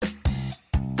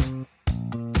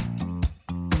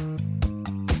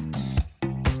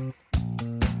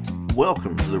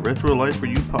Welcome to the Retro Life for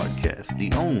You podcast,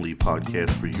 the only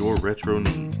podcast for your retro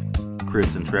needs.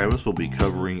 Chris and Travis will be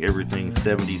covering everything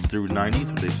 70s through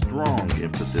 90s with a strong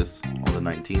emphasis on the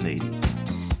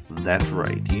 1980s. That's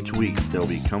right, each week they'll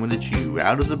be coming at you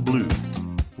out of the blue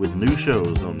with new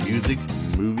shows on music,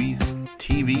 movies,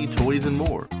 TV, toys, and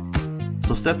more.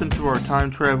 So step into our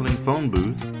time-traveling phone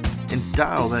booth and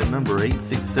dial that number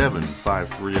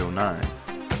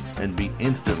 867-5309 and be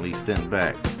instantly sent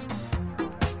back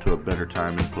to a better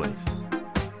time and place.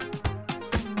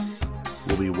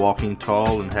 We'll be walking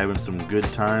tall and having some good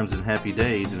times and happy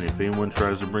days, and if anyone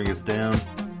tries to bring us down,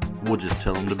 we'll just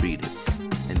tell them to beat it.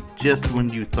 And just when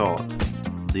you thought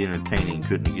the entertaining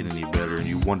couldn't get any better and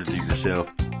you wondered to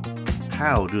yourself,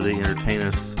 how do they entertain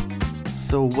us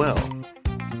so well?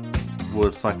 Well,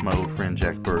 it's like my old friend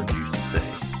Jack Bird used to say,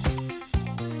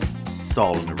 it's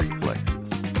all in the reflexes.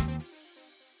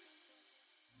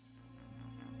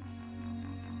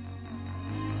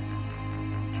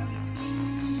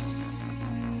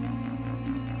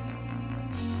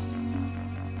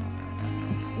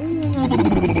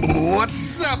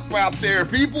 What's up out there,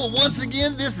 people? Once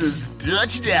again, this is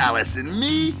Dutch Dallas, and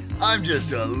me, I'm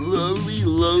just a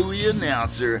lowly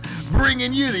announcer,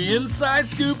 bringing you the inside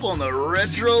scoop on the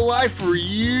Retro Life for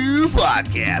You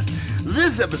podcast.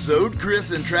 This episode,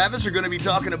 Chris and Travis are going to be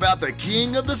talking about the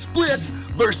king of the splits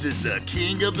versus the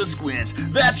king of the squints.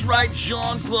 That's right,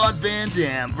 Jean-Claude Van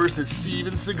Damme versus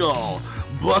Steven Seagal.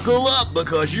 Buckle up,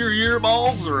 because your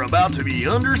earballs are about to be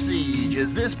under siege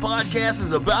as this podcast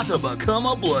is about to become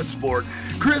a blood sport.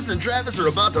 Chris and Travis are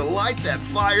about to light that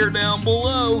fire down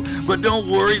below, but don't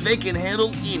worry, they can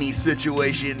handle any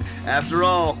situation. After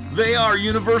all, they are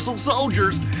universal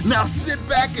soldiers. Now sit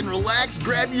back and relax,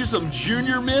 grab you some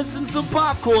Junior Mints and some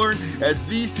popcorn as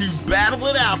these two battle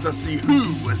it out to see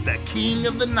who was the king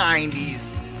of the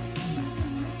 90s.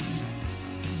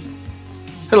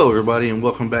 Hello, everybody, and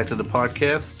welcome back to the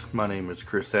podcast. My name is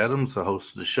Chris Adams, the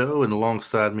host of the show, and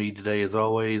alongside me today, as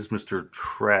always, Mr.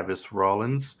 Travis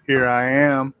Rollins. Here I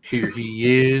am. Here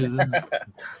he is.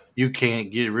 You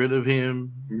can't get rid of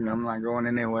him. I'm not going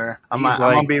anywhere. I'm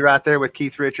going to be right there with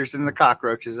Keith Richards and the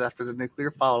cockroaches after the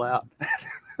nuclear fallout.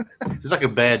 He's like a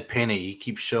bad penny. He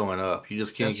keeps showing up. You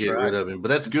just can't get rid of him. But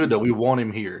that's good, though. We want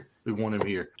him here. We want him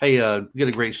here. Hey, we got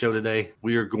a great show today.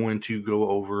 We are going to go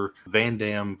over Van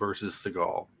Damme versus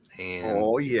Seagal. And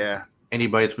oh, yeah.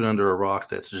 Anybody that's been under a rock,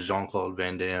 that's Jean-Claude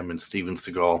Van Damme and Steven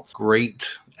Seagal. Great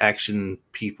action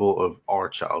people of our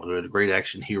childhood. Great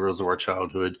action heroes of our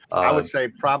childhood. I would say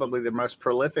probably the most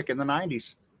prolific in the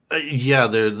 90s. Yeah,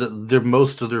 their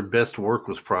most of their best work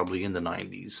was probably in the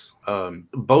 90s.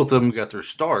 Both of them got their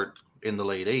start in the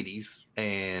late 80s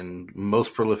and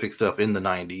most prolific stuff in the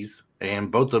 90s.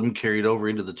 And both of them carried over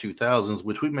into the 2000s,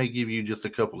 which we may give you just a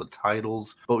couple of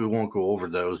titles, but we won't go over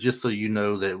those, just so you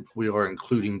know that we are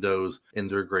including those in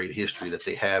their great history that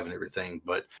they have and everything.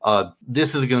 But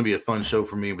this is going to be a fun show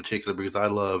for me in particular because I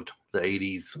loved the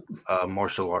 80s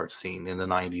martial arts scene and the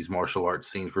 90s martial arts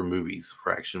scene for movies,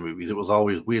 for action movies. It was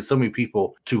always, we had so many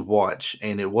people to watch,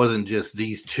 and it wasn't just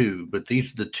these two, but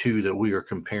these are the two that we are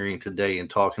comparing today and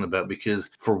talking about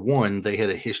because, for one, they had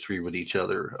a history with each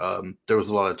other. There was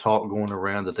a lot of talk going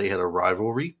around that they had a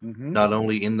rivalry, not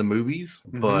only in the movies,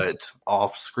 but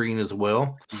off screen as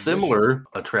well. Similar,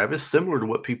 Travis, similar to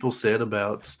what people said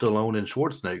about Stallone and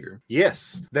Schwarzenegger.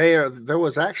 Yes, there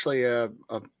was actually a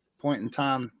point in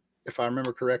time, if I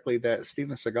remember correctly, that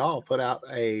Steven Seagal put out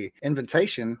a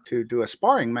invitation to do a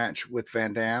sparring match with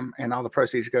Van Damme, and all the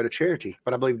proceeds go to charity.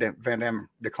 But I believe that Van Damme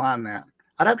declined that.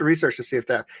 I'd have to research to see if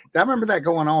that. I remember that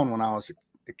going on when I was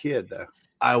a kid, though.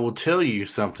 I will tell you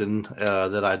something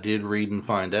that I did read and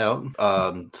find out.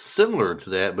 Similar to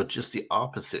that, but just the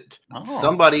opposite. Oh.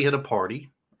 Somebody had a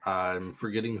party. I'm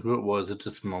forgetting who it was at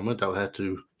this moment. I'll have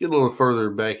to get a little further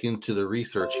back into the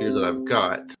research here that I've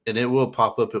got. And it will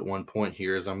pop up at one point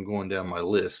here as I'm going down my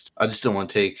list. I just don't want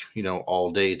to take,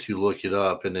 all day to look it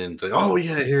up and then say, oh,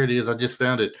 yeah, here it is. I just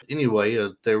found it. Anyway,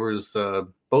 there was both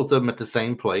of them at the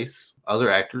same place. Other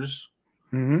actors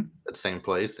at the same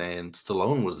place. And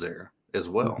Stallone was there as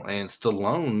well. And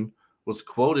Stallone was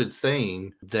quoted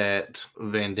saying that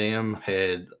Van Damme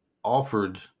had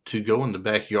offered to go in the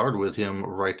backyard with him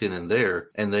right then and there,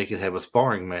 and they could have a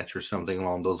sparring match or something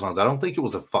along those lines. I don't think it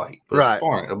was a fight, but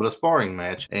a sparring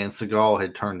match. And Seagal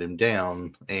had turned him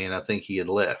down, and I think he had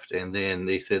left. And then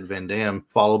they said Van Damme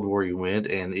followed where he went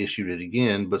and issued it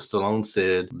again. But Stallone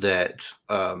said that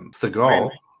Seagal.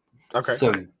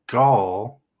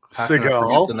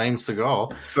 Seagal. The name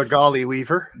Seagal. Seagal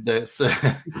Weaver. That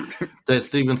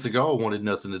Steven Seagal wanted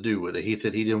nothing to do with it. He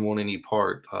said he didn't want any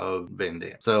part of Van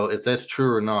Damme. So if that's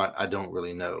true or not, I don't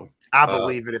really know. I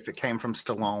believe it if it came from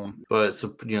Stallone. But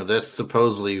that's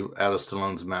supposedly out of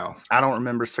Stallone's mouth. I don't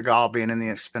remember Seagal being in the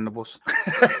Expendables.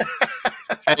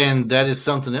 And that is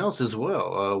something else as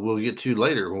well. We'll get to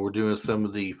later when we're doing some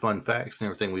of the fun facts and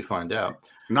everything we find out.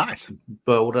 Nice.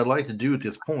 But what I'd like to do at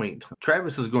this point,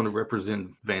 Travis is going to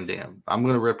represent Van Damme. I'm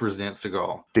going to represent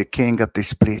Seagal. The king of the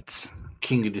splits.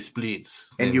 King of the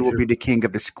splits. And you will be the king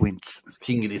of the squints.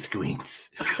 King of the squints.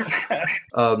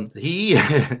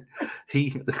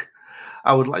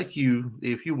 I would like you,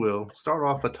 if you will, start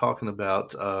off by talking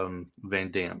about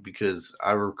Van Damme, because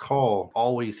I recall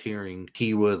always hearing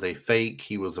he was a fake,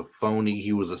 he was a phony,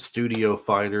 he was a studio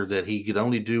fighter, that he could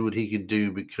only do what he could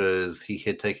do because he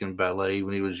had taken ballet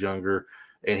when he was younger,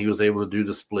 and he was able to do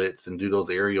the splits and do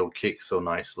those aerial kicks so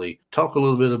nicely. Talk a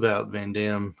little bit about Van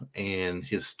Damme and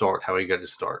his start, how he got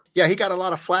his start. Yeah, he got a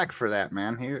lot of flack for that,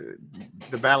 man.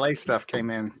 The ballet stuff came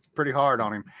in pretty hard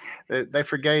on him. They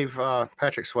forgave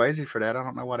Patrick Swayze for that. I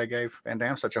don't know why they gave Van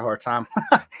Damme such a hard time.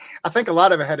 I think a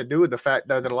lot of it had to do with the fact,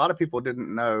 though, that a lot of people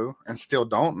didn't know and still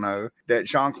don't know that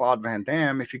Jean-Claude Van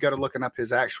Damme, if you go to looking up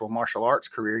his actual martial arts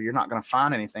career, you're not going to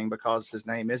find anything because his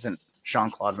name isn't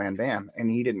Jean-Claude Van Damme, and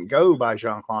he didn't go by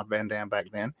Jean-Claude Van Damme back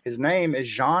then. His name is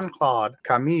Jean-Claude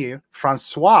Camille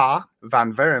Francois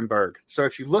Van Varenberg. So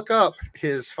if you look up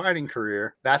his fighting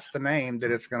career, that's the name that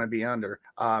it's going to be under.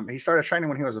 He started training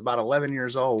when he was about 11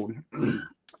 years old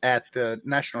at the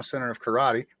National Center of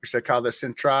Karate, which they call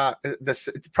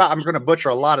I'm going to butcher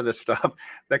a lot of this stuff.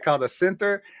 They call the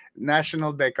Centre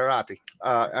National de Karate.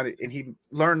 And he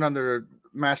learned under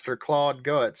Master Claude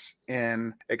Goetz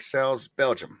in Excels,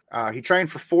 Belgium. He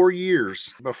trained for 4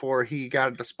 years before he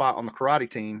got a spot on the karate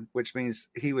team, which means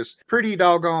he was pretty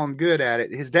doggone good at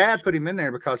it. His dad put him in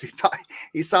there because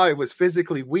he saw he was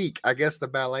physically weak. I guess the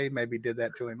ballet maybe did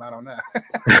that to him. I don't know.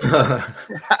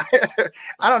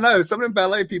 I don't know. Some of them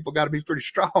ballet people got to be pretty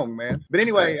strong, man. But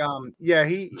anyway,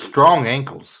 strong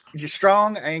ankles.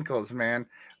 Strong ankles, man.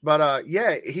 But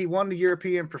he won the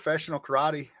European Professional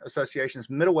Karate Association's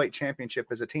middleweight championship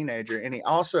as a teenager, and he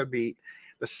also beat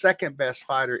the second best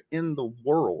fighter in the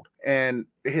world. And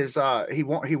his he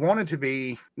wanted to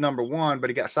be number one,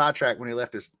 but he got sidetracked when he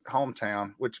left his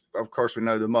hometown, which of course we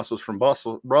know the muscles from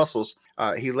Brussels.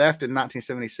 He left in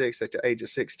 1976 at the age of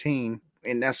 16,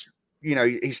 and that's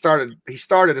he started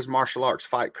his martial arts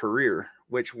fight career,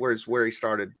 which was where he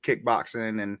started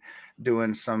kickboxing and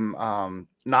doing some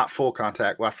not full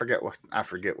contact. Well, I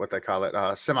forget what they call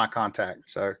it, semi-contact.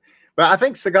 So, but I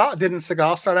think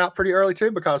Seagal start out pretty early too,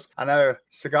 because I know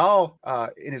Seagal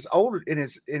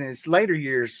in his later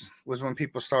years was when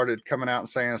people started coming out and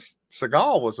saying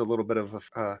Seagal was a little bit of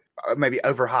maybe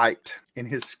overhyped in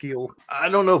his skill. I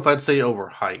don't know if I'd say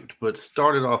overhyped, but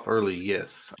started off early,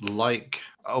 yes.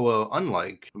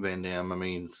 Unlike Van Damme, I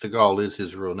mean, Seagal is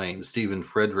his real name, Stephen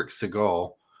Frederick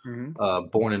Seagal. Mm-hmm.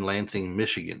 Born in Lansing,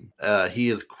 Michigan. He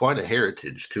has quite a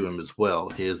heritage to him as well.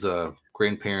 His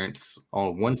grandparents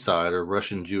on one side are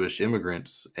Russian Jewish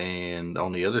immigrants, and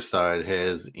on the other side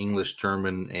has English,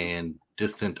 German, and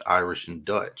distant Irish and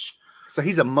Dutch. So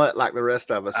he's a mutt like the rest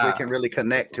of us. We can really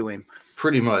connect to him.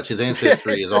 Pretty much. His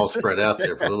ancestry is all spread out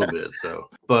there for a little bit.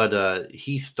 But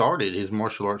he started his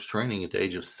martial arts training at the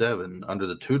age of 7 under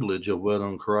the tutelage of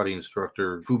well-known karate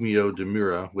instructor Fumio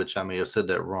Demura, which I may have said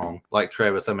that wrong. Like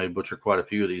Travis, I may butcher quite a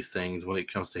few of these things when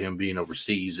it comes to him being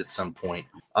overseas at some point.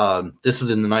 This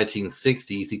is in the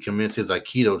 1960s. He commenced his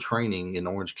Aikido training in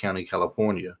Orange County,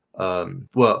 California.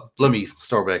 Well, let me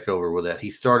start back over with that. He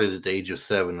started at the age of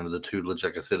 7 under the tutelage,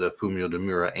 like I said, of Fumio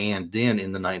Demura, and then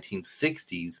in the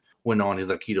 1960s, went on his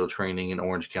Aikido training in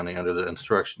Orange County under the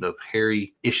instruction of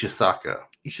Harry Ishizaka.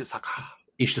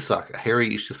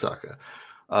 Harry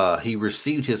Ishizaka. He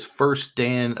received his first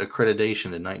Dan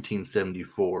accreditation in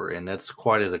 1974, and that's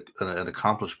quite an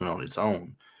accomplishment on its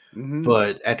own. Mm-hmm.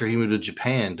 But after he moved to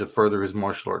Japan to further his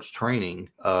martial arts training,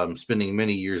 spending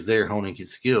many years there honing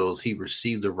his skills, he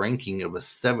received the ranking of a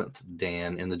 7th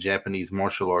Dan in the Japanese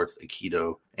martial arts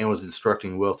Aikido and was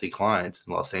instructing wealthy clients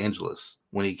in Los Angeles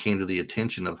when he came to the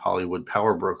attention of Hollywood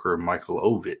power broker Michael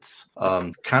Ovitz.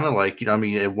 Kind of like,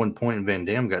 at one point Van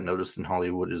Damme got noticed in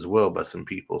Hollywood as well by some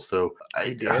people. So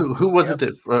who was it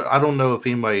that, I don't know if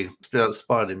anybody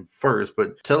spotted him first,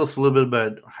 but tell us a little bit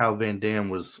about how Van Damme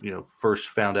was, first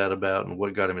found out about and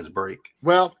what got him his break.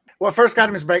 Well, what first got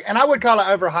him his break, and I would call it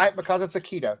overhyped because it's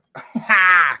Aikido.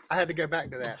 I had to go back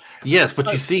to that. Yes,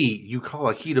 but you see, you call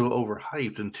Aikido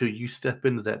overhyped until you step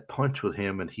into that punch with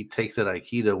him, and he takes that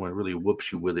Aikido and really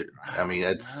whoops you with it. I mean,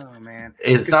 man.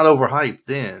 It's not overhyped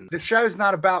then. The show's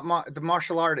not about the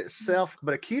martial art itself,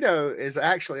 but Aikido is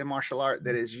actually a martial art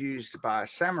that is used by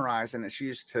samurais, and it's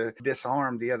used to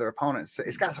disarm the other opponents.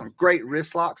 It's got some great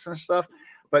wrist locks and stuff.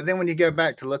 But then when you go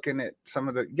back to looking at some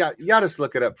of the, y'all just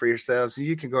look it up for yourselves.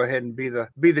 You can go ahead and be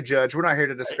the judge. We're not here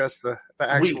to discuss the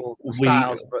actual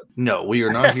styles, but no, we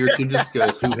are not here to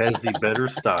discuss who has the better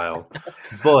style.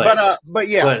 But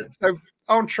yeah. So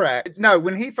on track. No,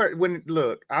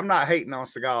 look, I'm not hating on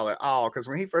Seagal at all, because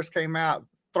when he first came out,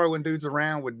 throwing dudes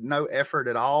around with no effort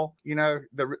at all,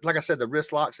 like I said, the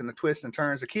wrist locks and the twists and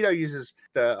turns. Aikido uses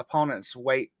the opponent's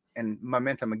weight and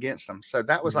momentum against them. So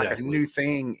that was like a new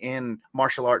thing in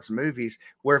martial arts movies,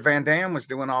 where Van Damme was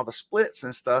doing all the splits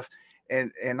and stuff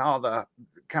and all the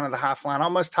kind of the high flying,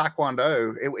 almost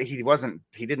Taekwondo.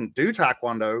 He didn't do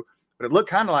Taekwondo, but it looked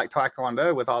kind of like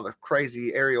Taekwondo with all the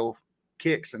crazy aerial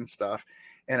kicks and stuff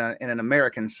in an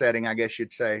American setting, I guess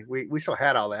you'd say. We still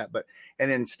had all that, and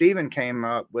then Steven came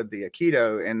up with the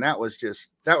Aikido, and that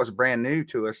was brand new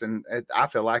to us. And I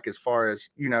feel like, as far as,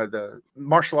 the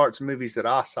martial arts movies that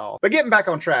I saw, but getting back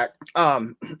on track,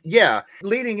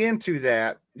 leading into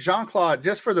that, Jean-Claude,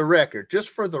 just for the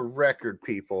record,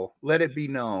 people, let it be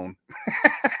known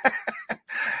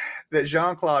that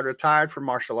Jean-Claude retired from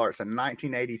martial arts in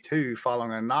 1982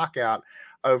 following a knockout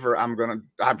over,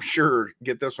 I'm sure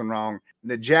get this one wrong,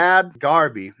 Najad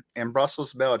Garbi in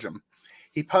Brussels, Belgium.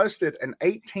 He posted an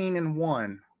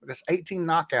 18-1, that's 18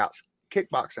 knockouts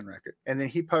kickboxing record. And then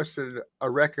he posted a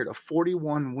record of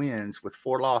 41 wins with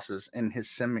 4 losses in his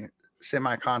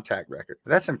semi-contact record.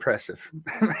 That's impressive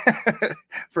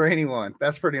for anyone.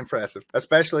 That's pretty impressive,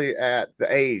 especially at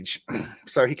the age.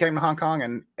 So he came to Hong Kong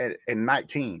in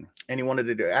 19, and he wanted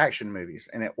to do action movies,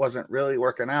 and it wasn't really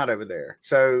working out over there.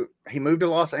 So he moved to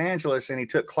Los Angeles, and he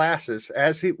took classes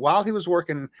while he was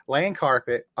working laying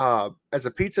carpet as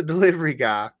a pizza delivery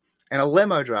guy and a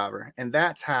limo driver. And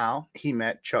that's how he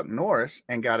met Chuck Norris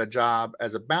and got a job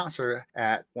as a bouncer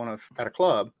at a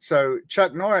club. So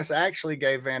Chuck Norris actually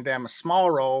gave Van Damme a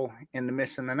small role in the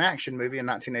Missing in Action movie in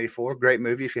 1984. Great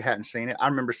movie if you hadn't seen it. I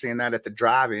remember seeing that at the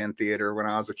drive-in theater when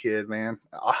I was a kid, man.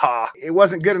 It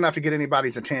wasn't good enough to get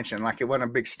anybody's attention. Like, it wasn't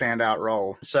a big standout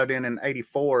role. So then in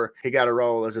 84, he got a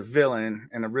role as a villain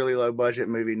in a really low budget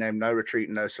movie named No Retreat,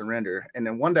 No Surrender. And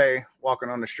then one day, walking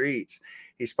on the streets,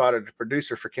 he spotted a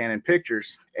producer for Canon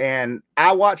Pictures. And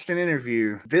I watched an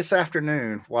interview this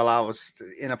afternoon while I was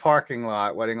in a parking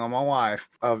lot waiting on my wife,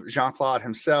 of Jean-Claude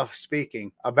himself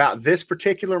speaking about this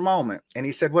particular moment. And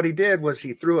he said what he did was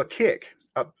he threw a kick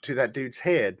up to that dude's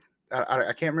head.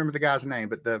 I can't remember the guy's name,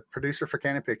 but the producer for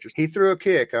Canon Pictures, he threw a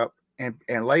kick up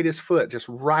and laid his foot just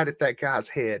right at that guy's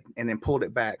head and then pulled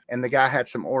it back. And the guy had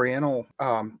some Oriental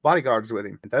bodyguards with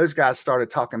him. Those guys started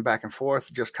talking back and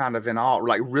forth, just kind of in awe,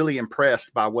 like really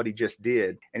impressed by what he just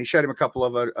did. And he showed him a couple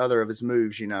of other of his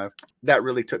moves, that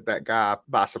really took that guy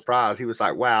by surprise. He was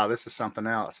like, wow, this is something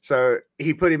else. So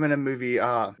he put him in a movie,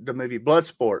 the movie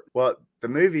Bloodsport. Well, the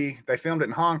movie, they filmed it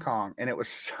in Hong Kong, and it was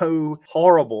so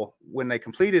horrible when they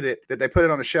completed it that they put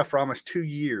it on the shelf for almost 2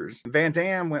 years. Van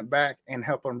Damme went back and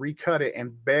helped them recut it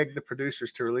and begged the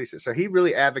producers to release it. So he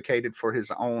really advocated for his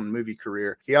own movie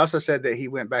career. He also said that he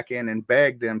went back in and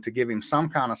begged them to give him some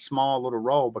kind of small little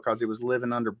role because he was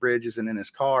living under bridges and in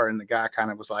his car. And the guy kind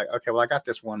of was like, okay, well, I got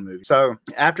this one movie. So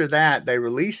after that, they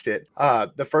released it.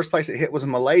 The first place it hit was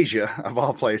Malaysia, of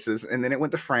all places. And then it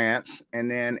went to France, and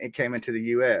then it came into the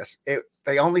US.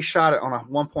 They only shot it on a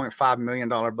 $1.5 million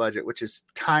budget, which is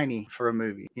tiny for a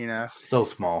movie, So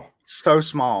small. So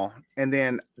small. And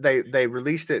then they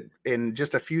released it in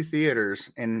just a few theaters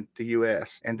in the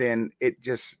US, and then it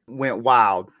just went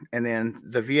wild. And then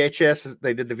they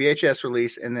did the VHS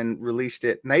release and then released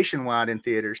it nationwide in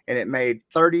theaters, and it made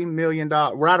 $30 million,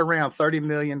 right around $30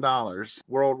 million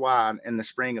worldwide in the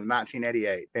spring of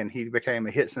 1988. And he became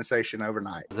a hit sensation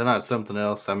overnight. Is that not something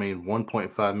else? I mean,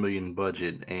 $1.5 million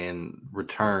budget and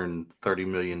return $30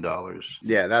 million.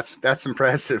 Yeah, that's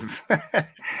impressive.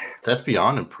 That's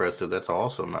beyond impressive. That's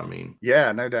awesome. I mean,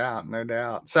 yeah, no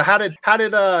doubt. So how did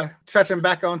touching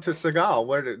back onto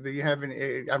Seagal? Do you have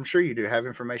any? I'm sure you do have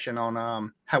information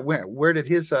on where did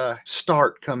his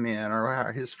start come in,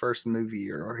 or his first movie,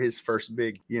 or his first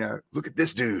big, look at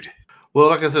this dude. Well,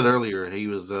 like I said earlier,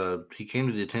 he came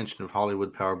to the attention of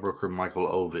Hollywood power broker Michael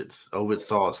Ovitz. Ovitz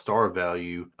saw a star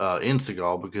value in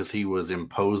Seagal because he was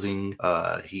imposing.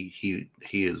 He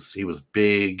was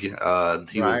big. He Right.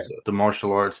 was the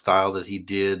martial arts style that he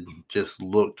did just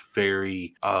looked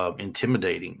very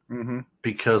intimidating. Mm-hmm.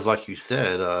 Because, like you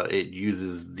said, it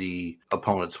uses the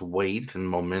opponent's weight and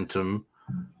momentum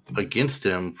against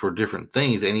him for different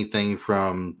things. Anything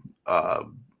from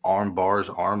arm bars,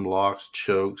 arm locks,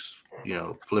 chokes,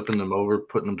 flipping them over,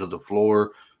 putting them to the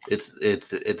floor. It's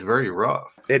very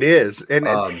rough. It is. And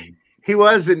he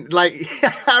wasn't like,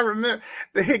 I remember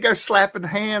he'd go slapping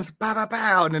hands, bow, bow,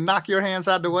 bow, and then knock your hands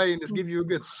out of the way and just give you a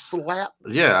good slap.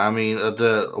 Yeah. I mean,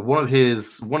 one of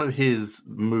his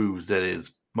moves that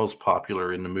is most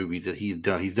popular in the movies that he's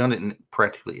done it in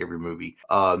practically every movie,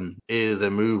 is a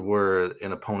move where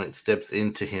an opponent steps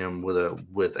into him with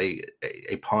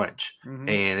a punch. Mm-hmm.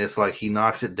 And it's like he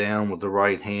knocks it down with the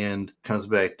right hand, comes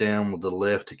back down with the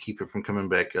left to keep it from coming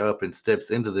back up, and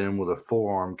steps into them with a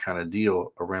forearm kind of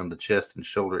deal around the chest and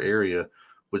shoulder area,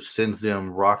 which sends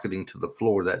them rocketing to the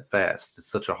floor that fast.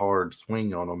 It's such a hard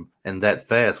swing on them, and that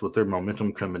fast with their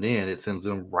momentum coming in, it sends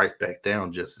them right back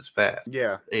down just as fast.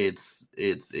 Yeah, it's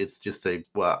just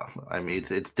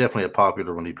it's definitely a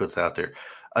popular one he puts out there.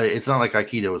 It's not like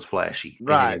Aikido is flashy in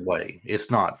any way.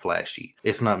 It's not flashy.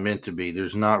 It's not meant to be.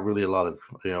 There's not really a lot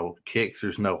of kicks.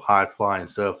 There's no high flying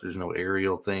stuff. There's no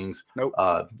aerial things. Nope.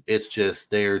 It's just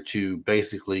there to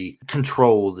basically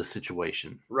control the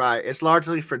situation. Right. It's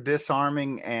largely for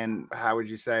disarming and, how would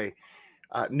you say,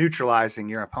 neutralizing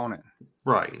your opponent.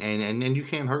 Right, and you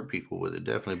can't hurt people with it,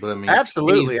 definitely. But I mean,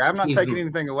 absolutely, I'm not taking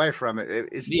anything away from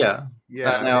it. Yeah.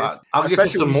 Now I'll get to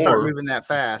some more. Start moving that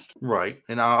fast, right?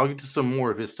 And I'll get to some more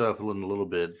of his stuff in a little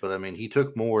bit. But I mean, he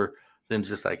took more than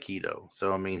just Aikido,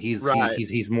 so I mean,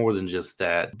 he's more than just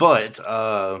that. But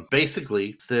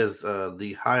basically, says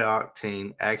the high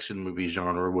octane action movie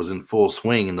genre was in full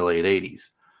swing in the late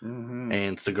 '80s. Mm-hmm.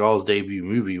 And Seagal's debut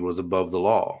movie was Above the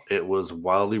Law. It was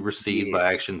wildly received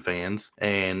by action fans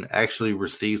and actually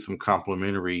received some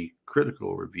complimentary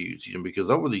critical reviews, because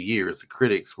over the years the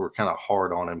critics were kind of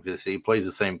hard on him because he plays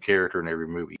the same character in every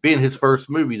movie. Being his first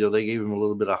movie, though, they gave him a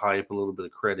little bit of hype, a little bit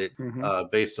of credit,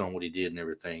 based on what he did and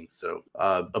everything. So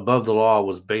Above the Law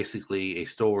was basically a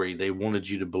story. They wanted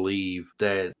you to believe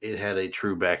that it had a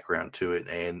true background to it,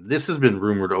 and this has been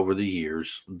rumored over the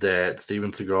years that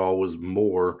Steven Seagal was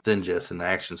more than just an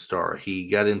action star. He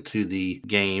got into the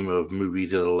game of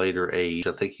movies at a later age.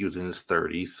 I think he was in his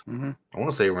 30s. I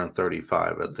want to say around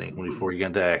 35, I think, before he got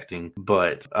into acting.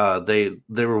 But they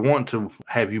were wanting to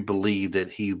have you believe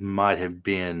that he might have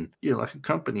been, like a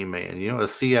company man, a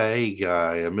CIA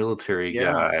guy, a military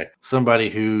guy, somebody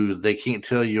who they can't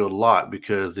tell you a lot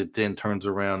because it then turns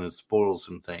around and spoils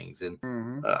some things. And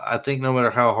I think no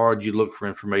matter how hard you look for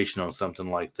information on something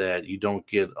like that, you don't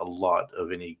get a lot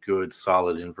of any good,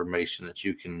 solid information that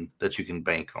you can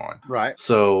bank on. Right.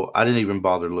 So I didn't even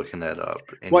bother looking that up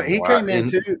anymore. Well, he came in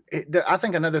too. I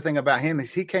think another thing about him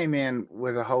is he came in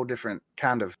with a whole different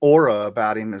kind of aura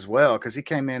about him as well, because he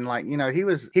came in like, he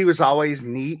was always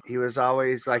neat. He was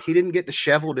always like, he didn't get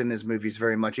disheveled in his movies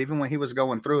very much. Even when he was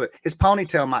going through it, his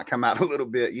ponytail might come out a little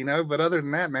bit, but other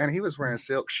than that, man, he was wearing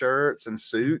silk shirts and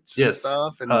suits and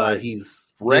stuff, and he's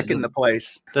wrecking the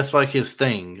place. That's like his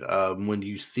thing. When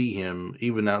you see him,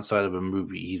 even outside of a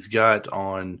movie, he's got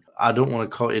on, I don't want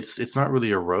to call it, it's not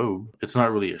really a robe. It's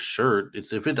not really a shirt.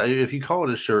 It's if you call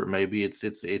it a shirt, maybe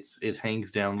it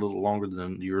hangs down a little longer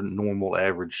than your normal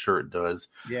average shirt does.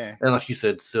 Yeah. And like you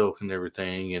said, silk and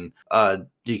everything. And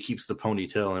he keeps the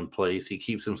ponytail in place. He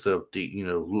keeps himself,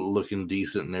 looking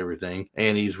decent and everything.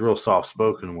 And he's real soft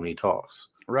spoken when he talks.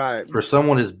 Right. For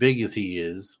someone as big as he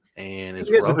is, and as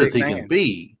rough as he can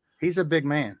be. He's a big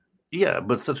man. Yeah,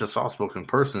 but such a soft-spoken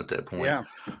person at that point. Yeah.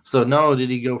 So not only did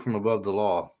he go from Above the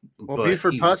Law, well,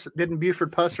 didn't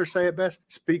Buford Pusser say it best?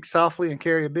 Speak softly and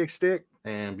carry a big stick.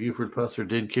 And Buford Pusser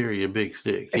did carry a big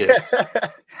stick. Yes,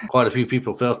 quite a few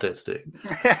people felt that stick.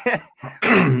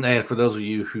 And for those of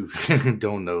you who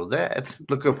don't know that,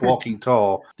 look up Walking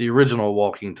Tall, the original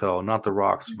Walking Tall, not the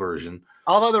Rock's version.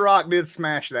 Although the Rock did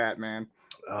smash that, man.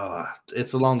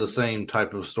 It's along the same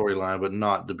type of storyline, but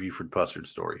not the Buford Pussard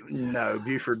story. No,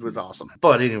 Buford was awesome.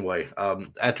 But anyway,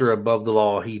 after Above the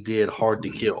Law, he did Hard to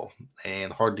Kill.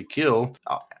 And Hard to Kill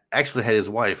actually had his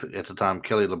wife at the time,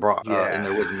 Kelly LeBrock.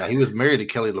 And he was married to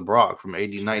Kelly LeBrock from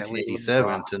 1987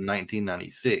 to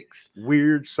 1996.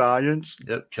 Weird Science.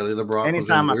 Yep, Kelly LeBrock.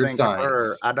 Anytime I think of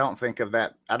her, I don't think of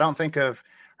that. I don't think of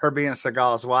her being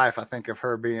Seagal's wife, I think of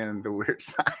her being the Weird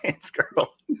Science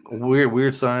girl.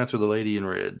 Weird Science or the Lady in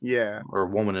Red. Yeah. Or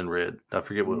Woman in Red. I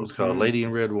forget what it was called. Lady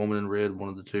in Red, Woman in Red, one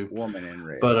of the two. Woman in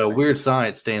Red. But Weird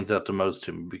Science stands out the most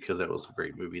to me because that was a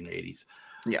great movie in the 80s.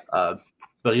 Yeah.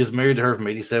 But he was married to her from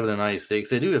 87 to 96.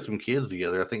 They do have some kids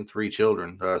together. I think 3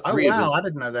 children. I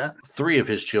didn't know that. 3 of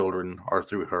his children are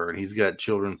through her, and he's got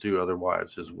children through other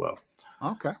wives as well.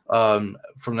 Okay.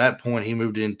 From that point, he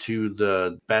moved into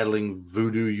the battling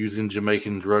voodoo using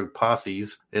Jamaican drug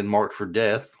posses in Marked for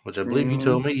Death, which I believe you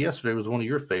told me yesterday was one of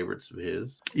your favorites of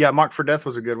his. Yeah, Marked for Death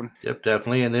was a good one. Yep,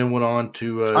 definitely. And then went on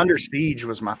to Under Siege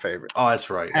was my favorite. Oh,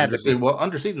 that's right. Under Siege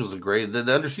was the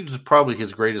Under Siege was probably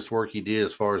his greatest work he did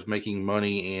as far as making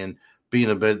money and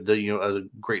being a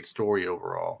great story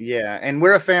overall. Yeah, and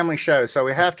we're a family show, so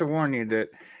we have to warn you that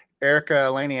Erica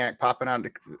Laniak popping out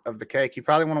of the cake. You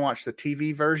probably want to watch the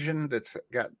TV version that's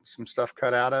got some stuff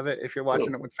cut out of it if you're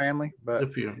watching it with family. But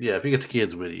if you get the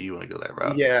kids with you want to go that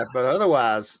route. Yeah, but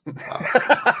otherwise,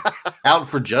 Out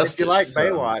for Justice. If you like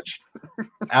Baywatch,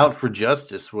 Out for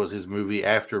Justice was his movie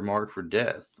after Marked for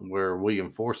Death, where William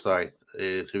Forsythe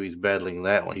is who he's battling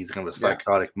that one. He's kind of a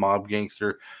psychotic mob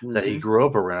gangster that he grew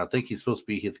up around. I think he's supposed to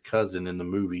be his cousin in the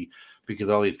movie, because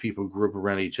all these people grew up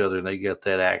around each other and they got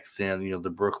that accent, the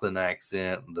Brooklyn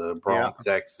accent, the Bronx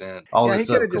accent, all this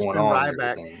stuff going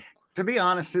on. To be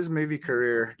honest, his movie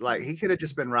career, he could have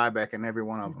just been Ryback in every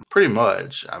one of them. Pretty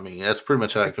much. I mean, that's pretty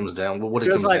much how it comes down. Well, what it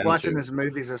feels like watching his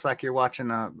movies. It's like you're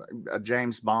watching a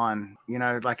James Bond.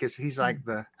 He's like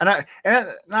the and I'm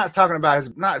not talking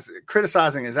about not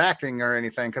criticizing his acting or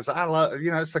anything, because I love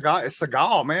it's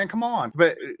Seagal, man. Come on,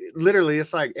 but literally,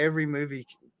 it's like every movie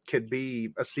could be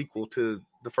a sequel to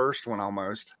the first one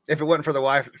almost. If it wasn't for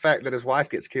the fact that his wife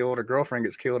gets killed or girlfriend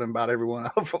gets killed in about every one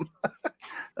of them.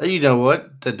 You know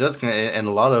what? That does, and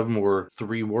a lot of them were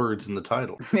 3 words in the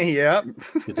title. Yeah.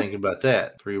 If you think about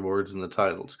that, 3 words in the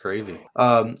title. It's crazy.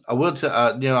 I will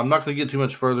I'm not going to get too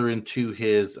much further into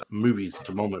his movies at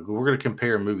the moment, but we're going to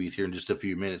compare movies here in just a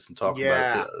few minutes and talk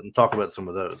about some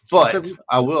of those. But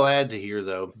I will add to here,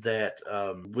 though, that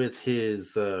with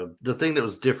his, the thing that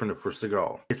was different for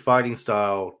Seagal, his fighting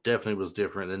style definitely was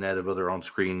different than that of other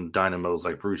on-screen dynamos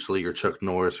like Bruce Lee or Chuck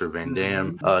Norris or Van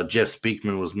Damme. Jeff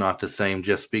Speakman was not the same.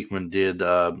 Jeff Speakman did,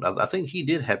 I think he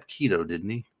did Hapkido, didn't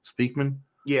he? Speakman?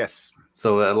 Yes.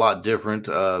 So a lot different.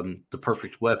 The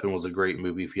Perfect Weapon was a great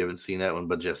movie if you haven't seen that one,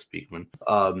 by Jeff Speakman.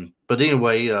 But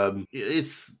anyway,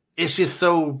 it's just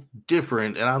so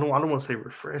different, and I don't want to say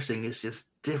refreshing. It's just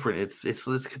different. It's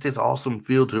got this awesome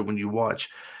feel to it when you watch.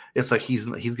 It's like he's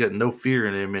got no fear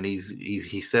in him, and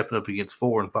he's stepping up against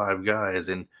 4 and 5 guys,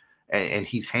 and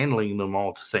he's handling them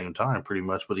all at the same time, pretty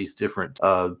much, with these different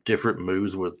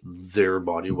moves with their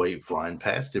body weight flying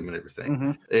past him and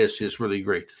everything. It's just really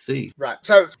great to see. Right.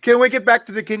 So can we get back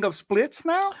to the King of Splits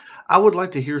now? I would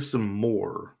like to hear some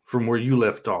more from where you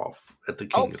left off at the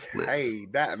King of Splits. Hey,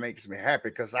 that makes me happy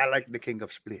because I like the King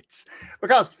of Splits.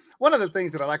 Because one of the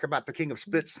things that I like about the King of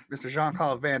Splits, Mr.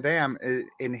 Jean-Claude Van Damme,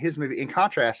 in his movie, in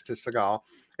contrast to Seagal,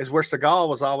 is where Seagal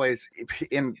was always,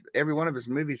 in every one of his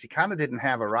movies, he kind of didn't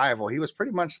have a rival. He was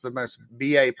pretty much the most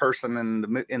BA person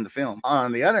in the film.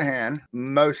 On the other hand,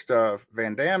 most of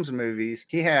Van Damme's movies,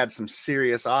 he had some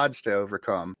serious odds to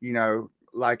overcome,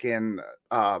 like in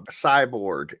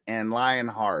Cyborg and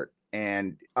Lionheart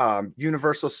and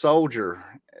Universal Soldier,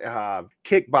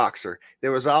 Kickboxer.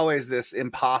 There was always this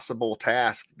impossible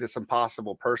task, this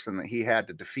impossible person that he had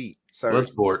to defeat. So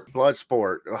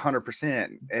Bloodsport,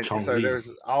 100%. And so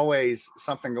there's always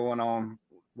something going on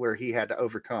where he had to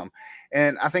overcome.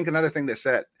 And I think another thing that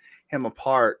set him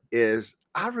apart is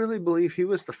I really believe he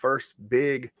was the first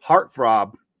big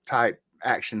heartthrob type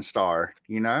action star,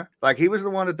 like he was the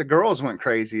one that the girls went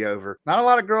crazy over. Not a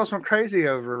lot of girls went crazy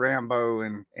over Rambo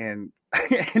and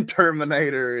and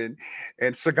Terminator and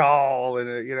Seagal, and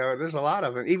there's a lot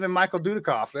of it. Even Michael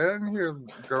Dudikoff. They didn't hear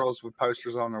girls with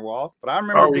posters on their wall. But I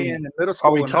remember being in middle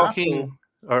school. High school.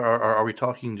 Are we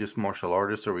talking just martial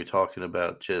artists, or are we talking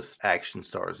about just action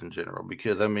stars in general?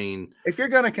 Because I mean, if you're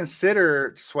going to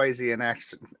consider Swayze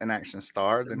an action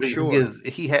star, then sure. Because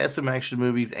he has some action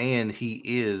movies, and he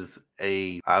is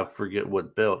I forget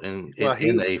what belt in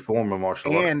a form of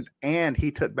martial arts. And he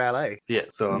took ballet. Yeah.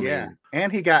 So I mean,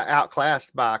 and he got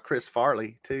outclassed by Chris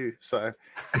Farley too. So.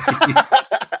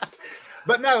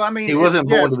 But no, I mean, he wasn't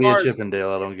born to be a Chippendale,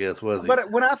 I don't guess, was he?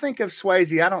 But when I think of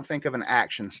Swayze, I don't think of an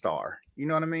action star. You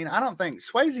know what I mean? I don't think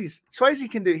Swayze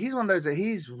can do. He's one of those that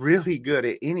he's really good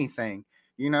at anything.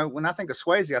 When I think of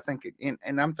Swayze, I think,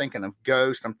 and I'm thinking of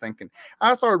Ghost. I'm thinking,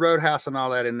 I'll throw Roadhouse and all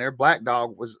that in there. Black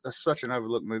Dog was such an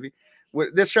overlooked movie.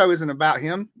 This show isn't about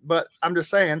him, but I'm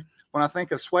just saying, when I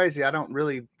think of Swayze, I don't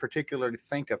really particularly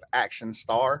think of action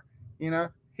star. You know,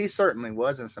 he certainly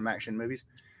was in some action movies,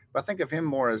 but I think of him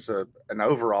more as an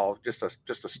overall just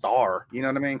a star. You know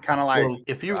what I mean? Kind of like. Well,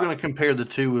 if you were going to compare the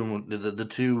two and the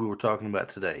two we were talking about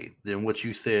today, then what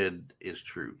you said is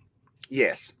true.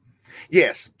 Yes.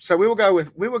 So we will go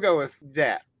with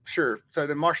that. Sure. So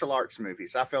the martial arts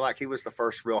movies, I feel like he was the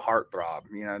first real heartthrob,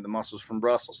 you know, the Muscles from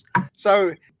Brussels.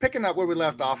 So picking up where we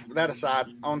left off, that aside,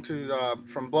 onto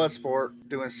from Bloodsport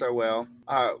doing so well.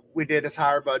 We did his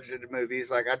higher budgeted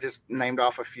movies. Like I just named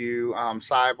off a few.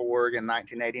 Cyborg in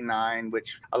 1989,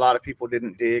 which a lot of people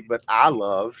didn't dig, but I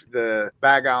loved. The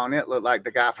bad guy on it looked like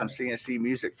the guy from CNC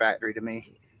Music Factory to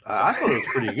me. I thought it was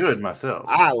pretty good myself.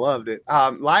 I loved it.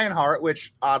 Lionheart,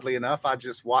 which oddly enough, I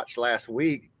just watched last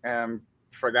week.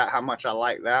 Forgot how much I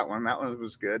liked that one. That one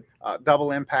was good.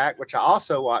 Double Impact, which I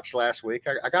also watched last week.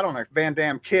 I got on a Van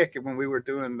Damme kick when we were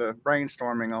doing the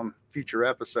brainstorming on future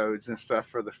episodes and stuff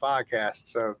for the podcast.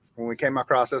 So when we came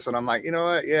across this one, I'm like, you know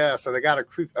what? Yeah. So they got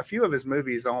a few of his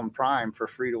movies on Prime for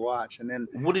free to watch. And then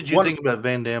what did you think about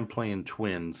Van Damme playing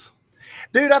twins?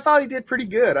 Dude, I thought he did pretty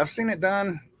good. I've seen it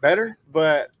done better,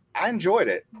 but I enjoyed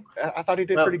it. I thought he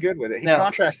did pretty good with it. He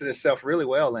contrasted himself really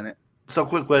well in it. So,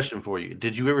 quick question for you.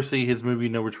 Did you ever see his movie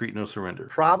No Retreat, No Surrender?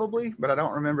 Probably, but I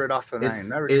don't remember it off the name.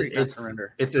 No Retreat, No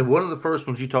Surrender. It's one of the first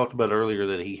ones you talked about earlier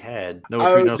that he had. No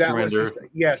Retreat, No Surrender.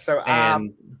 I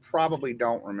probably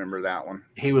don't remember that one.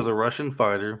 He was a Russian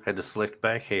fighter, had the slicked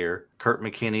back hair. Kurt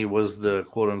McKinney was the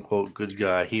quote-unquote good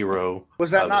guy hero.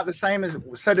 Was that not the same as...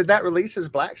 So did that release as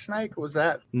Black Snake? Was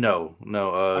that... No.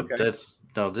 Okay.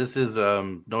 This is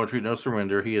No Retreat, No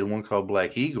Surrender. He had one called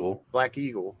Black Eagle.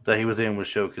 That he was in with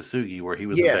Sho Kosugi, where he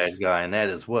was the bad guy in that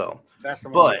as well. That's the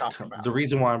one I'm talking about. The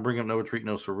reason why I'm bringing up No Retreat,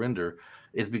 No Surrender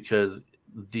is because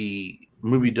the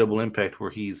movie Double Impact,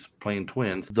 where he's playing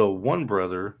twins, the one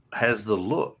brother has the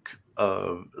look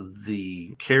of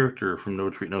the character from No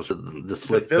Retreat, No Surrender, the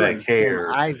slick back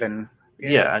hair. Ivan.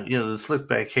 Yeah, the slick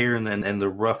back hair and the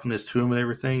roughness to him and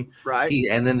everything. Right.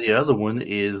 And then the other one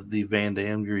is the Van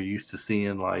Damme you're used to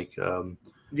seeing, like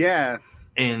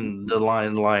in the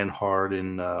Lionheart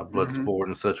and Bloodsport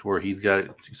and such, where he's got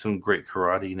some great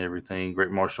karate and everything,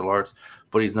 great martial arts,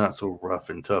 but he's not so rough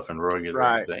and tough and rugged or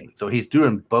anything. So he's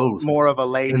doing both. More of a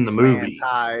ladies in the movie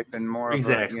type and more of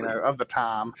a, of the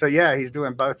time. So yeah, he's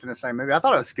doing both in the same movie. I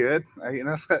thought it was good.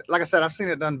 Like I said, I've seen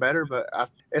it done better, but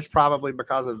it's probably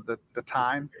because of the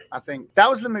time. I think that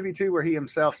was the movie too, where he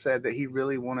himself said that he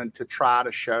really wanted to try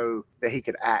to show that he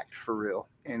could act for real.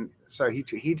 And so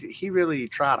he really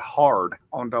tried hard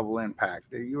on Double Impact.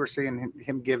 You were seeing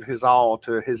him give his all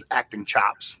to his acting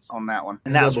chops on that one,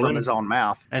 and that was from his own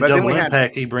mouth. And Double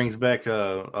Impact, he brings back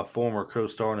a former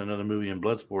co-star in another movie in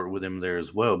Bloodsport with him there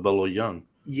as well, Bolo Young.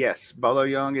 Yes, Bolo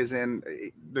Young is in.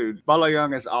 Dude, Bolo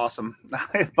Young is awesome.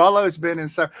 Bolo's been in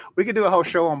we could do a whole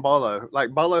show on Bolo. Like,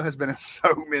 Bolo has been in so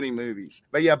many movies.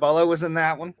 But yeah, Bolo was in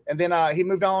that one. And then he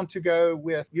moved on to go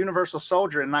with Universal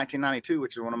Soldier in 1992,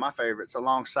 which is one of my favorites,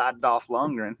 alongside Dolph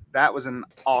Lundgren. That was an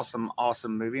awesome,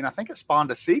 awesome movie. And I think it spawned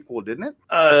a sequel, didn't it?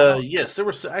 Yes, there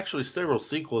were actually several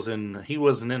sequels, and he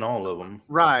wasn't in all of them.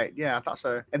 Right, yeah, I thought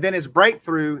so. And then his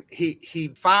breakthrough,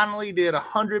 he finally did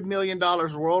 $100 million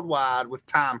worldwide with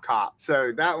Time Cop.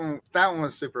 So that one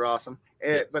was super awesome.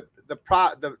 But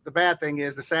the bad thing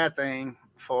is, the sad thing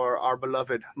for our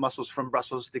beloved Muscles from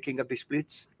Brussels, the king of the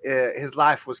splits, his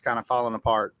life was kind of falling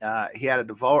apart. He had a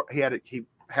divorce. He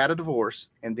had a divorce,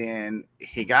 and then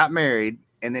he got married,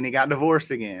 and then he got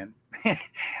divorced again.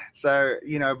 So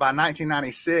by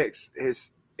 1996,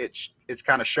 it's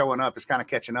kind of showing up. It's kind of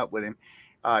catching up with him.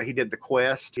 He did The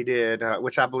Quest. He did,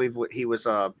 which I believe he was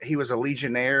a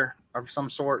Legionnaire of some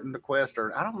sort in The Quest,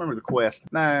 or I don't remember The Quest.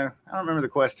 No, I don't remember The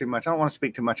Quest too much. I don't want to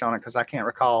speak too much on it because I can't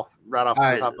recall right off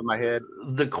the top of my head.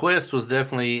 The Quest was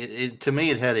definitely, to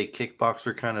me, it had a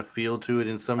kickboxer kind of feel to it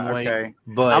in some way.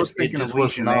 But I was thinking of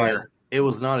Legionnaire. It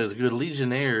was not as good.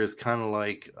 Legionnaire is kind of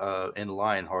like in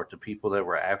Lionheart, the people that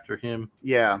were after him.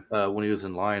 Yeah. When he was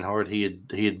in Lionheart, he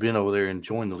had been over there and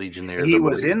joined the Legionnaires. He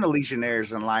was in the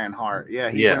Legionnaires in Lionheart. Yeah,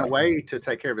 he went away to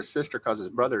take care of his sister because his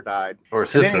brother died. Or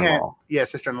sister-in-law.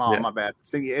 Sister-in-law, my bad.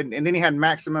 So, and then he had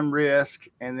Maximum Risk,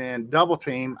 and then Double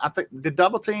Team. I think the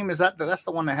Double Team, that's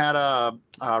the one that had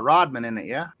Rodman in it,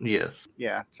 yeah? Yes.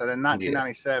 Yeah, so then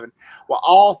 1997. Yeah. Well,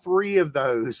 all three of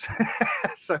those.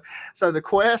 so The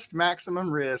Quest,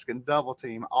 Maximum Risk, and Double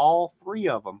Team, all three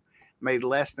of them made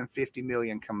less than $50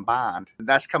 million combined.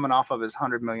 That's coming off of his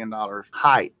 $100 million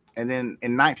height. And then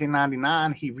in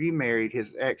 1999, he remarried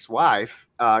his ex-wife,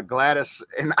 Gladys.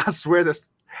 And I swear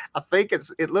I think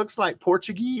it looks like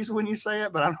Portuguese when you say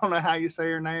it, but I don't know how you say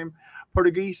her name.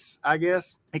 Portuguese, I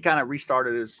guess. He kind of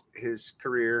restarted his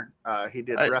career. He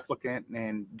did Replicant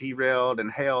and Derailed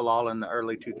and Hell all in the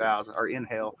early 2000s, or In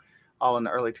Hell all in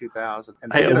the early 2000s.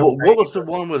 And hey, what was the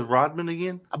one with Rodman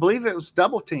again? I believe it was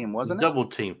Double Team, wasn't it? Double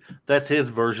Team. That's his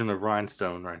version of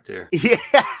Rhinestone right there. Yeah.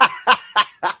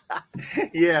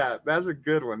 Yeah, that's a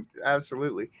good one.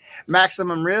 Absolutely.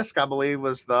 Maximum Risk, I believe,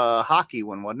 was the hockey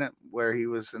one, wasn't it? Where he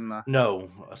was in the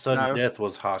Sudden Death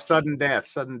was hockey. Sudden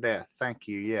Death. Thank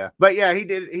you. Yeah, but yeah,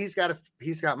 he's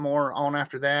got more on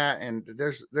after that, and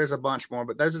there's a bunch more.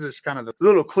 But those are just kind of the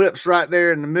little clips right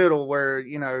there in the middle where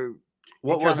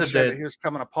what was it that he was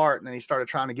coming apart, and then he started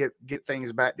trying to get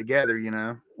things back together.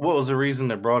 What was the reason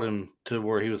that brought him to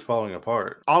where he was falling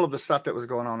apart? All of the stuff that was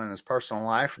going on in his personal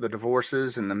life, the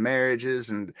divorces and the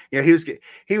marriages, and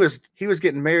he was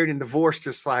getting married and divorced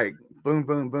just like boom,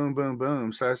 boom, boom, boom,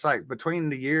 boom. So it's like between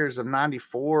the years of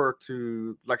 94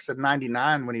 to, like I said,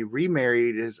 99, when he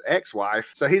remarried his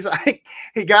ex-wife. So he's like,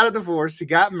 he got a divorce, he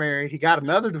got married, he got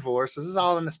another divorce. This is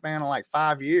all in the span of like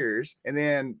 5 years. And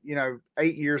then,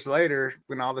 8 years later,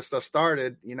 when all this stuff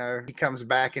started, he comes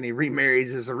back and he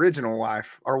remarries his original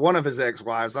wife, or one of his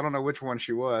ex-wives. I don't know which one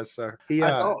she was. So he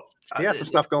has some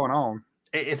stuff going on.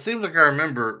 It seems like I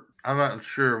remember. I'm not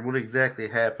sure what exactly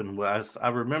happened. I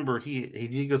remember he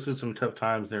did go through some tough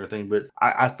times and everything, but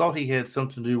I thought he had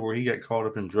something to do where he got caught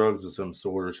up in drugs of some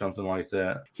sort or something like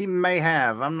that. He may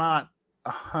have. I'm not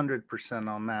 100%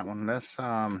 on that one. That's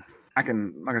I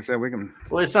can, like I said, we can.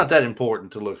 Well, it's not that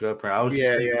important to look up.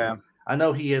 Yeah. I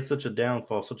know he had such a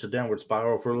downfall, such a downward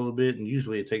spiral for a little bit, and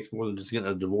usually it takes more than just getting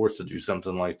a divorce to do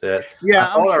something like that. Yeah,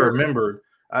 I remembered.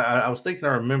 I was thinking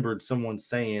I remembered someone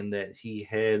saying that he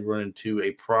had run into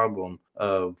a problem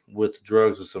with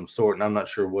drugs of some sort, and I'm not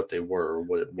sure what they were or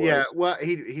what it was. Yeah, well,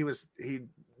 he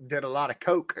did a lot of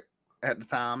coke at the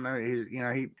time.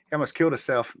 He almost killed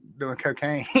himself doing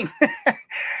cocaine,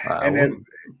 and then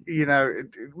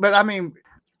but I mean,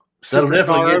 that'll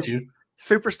definitely get you.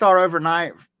 Superstar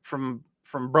overnight from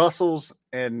Brussels,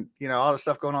 and all the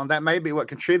stuff going on, that may be what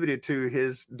contributed to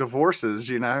his divorces.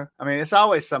 I mean, it's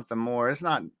always something more. It's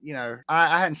not,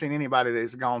 I hadn't seen anybody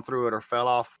that's gone through it or fell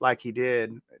off like he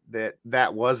did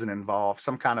that wasn't involved,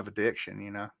 some kind of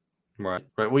addiction. Right.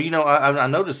 Well, I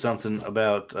noticed something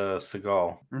about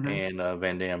Seagal and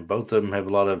Van Damme. Both of them have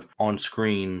a lot of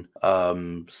on-screen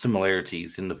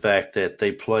similarities in the fact that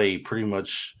they play pretty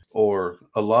much, or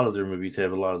a lot of their movies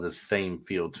have a lot of the same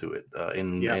feel to it.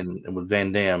 And with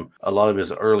Van Damme, a lot of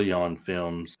his early on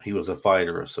films, he was a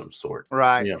fighter of some sort.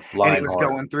 Right. And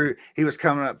he was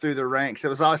coming up through the ranks. It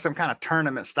was always some kind of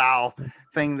tournament style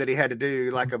thing that he had to do,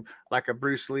 like a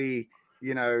Bruce Lee,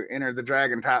 Enter the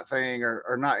Dragon type thing,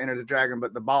 or not Enter the Dragon,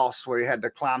 but The Boss, where he had to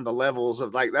climb the levels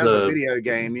of, like, that's a video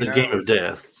game. The Game of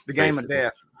Death. The Game of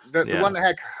Death. The one that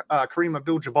had Kareem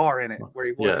Abdul-Jabbar in it, where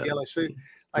he wore the yellow suit.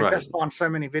 That spawned so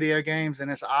many video games, and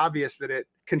it's obvious that it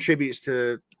contributes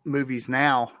to movies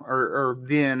now or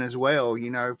then as well,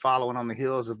 following on the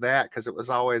heels of that, because it was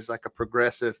always like a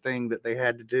progressive thing that they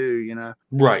had to do,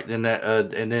 Right. And that,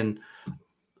 and then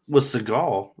with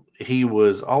Seagal, he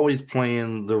was always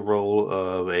playing the role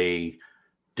of a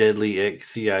deadly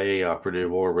ex-CIA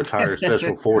operative or retired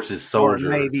special forces soldier,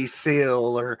 or Navy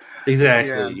SEAL, or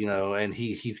exactly, and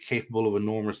he's capable of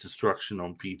enormous destruction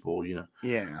on people,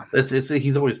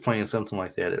 he's always playing something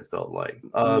like that. It felt like,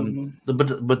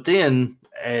 but then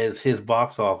as his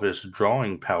box office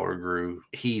drawing power grew,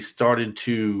 he started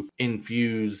to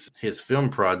infuse his film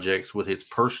projects with his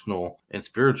personal and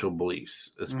spiritual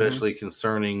beliefs, especially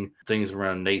concerning things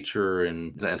around nature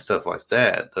and stuff like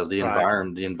that,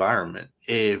 the environment.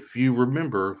 If you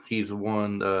remember, he was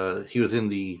in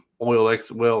the oil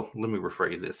well, let me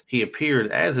rephrase this. He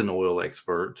appeared as an oil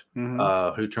expert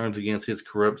who turns against his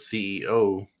corrupt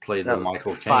CEO, played by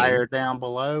Michael Caine. Fire Down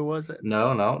Below, was it?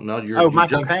 No.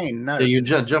 Michael Caine. No, you're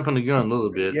jumping the gun a little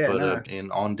bit, in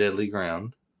On Deadly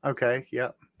Ground. Okay.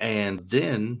 Yep. And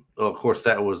then, of course,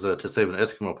 that was to save an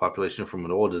Eskimo population from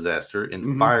an oil disaster.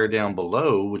 In Fire Down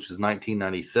Below, which is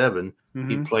 1997,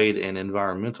 he played an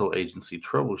environmental agency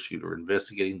troubleshooter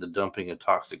investigating the dumping of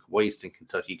toxic waste in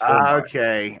Kentucky coal mines.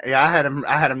 Okay, yeah, I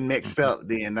had him mixed up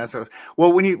then. That's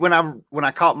what. When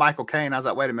I caught Michael Caine, I was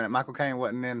like, wait a minute, Michael Caine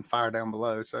wasn't in Fire Down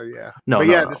Below. So yeah,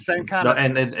 the same kind of.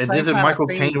 And isn't Michael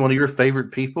Caine one of your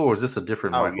favorite people, or is this a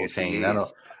different Michael Caine? I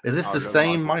don't. Is this the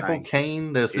same Michael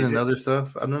Caine that's been in other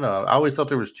stuff? I don't know. I always thought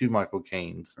there was two Michael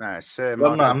Caines. I'm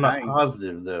not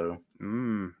positive though.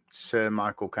 Sir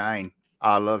Michael Caine.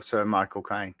 I love Sir Michael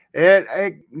Caine.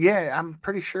 I'm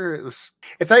pretty sure it was.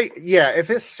 If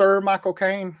it's Sir Michael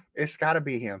Caine, it's got to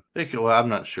be him. Well, I'm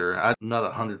not sure. I'm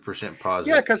not 100% positive.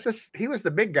 Yeah, because he was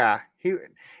the big guy. He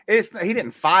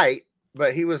didn't fight.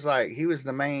 but he was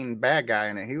the main bad guy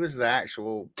in it. He was the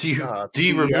actual. Do you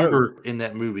CEO. remember in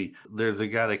that movie? There's a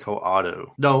guy they call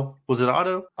Otto. No, was it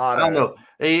Otto? I don't know.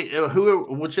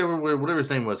 Whatever his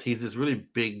name was, he's this really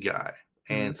big guy,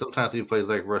 and sometimes he plays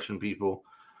like Russian people.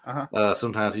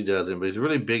 Sometimes he doesn't, but he's a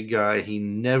really big guy. He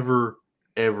never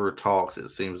ever talks, it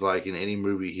seems like, in any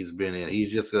movie he's been in.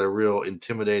 He's just got a real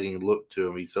intimidating look to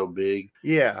him. He's so big.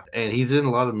 Yeah. And he's in a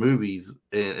lot of movies.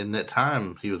 In that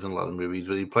time, he was in a lot of movies,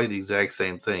 but he played the exact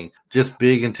same thing. Just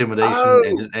big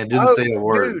intimidation and didn't say a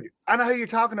word. Dude, I know who you're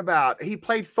talking about. He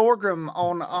played Thorgrim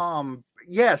on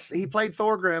Yes, he played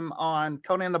Thorgrim on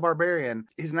Conan the Barbarian.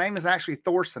 His name is actually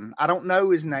Thorson. I don't know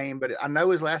his name, but I know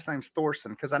his last name's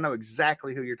Thorson because I know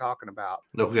exactly who you're talking about.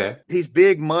 Okay. He's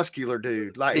big, muscular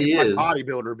dude. He is.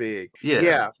 Bodybuilder big.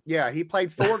 Yeah. Yeah. He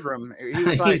played Thorgrim. He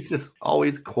was like, he's just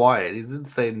always quiet. He didn't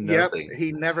say nothing. Yep,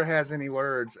 he never has any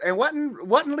words. And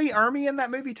wasn't Lee Ermey in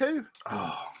that movie too?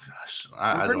 Oh gosh.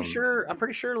 I'm pretty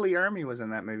sure Lee Ermey was in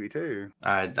that movie too.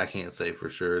 I can't say for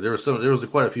sure. There was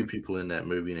quite a few people in that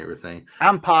movie and everything.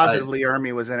 I'm positive Lee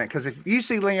Ermey was in it because if you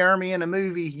see Lee Ermey in a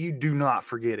movie, you do not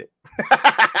forget it.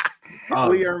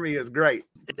 Lee Ermey is great.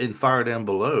 In Fire Down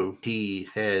Below, he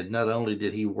had, not only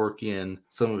did he work in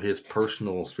some of his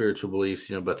personal spiritual beliefs,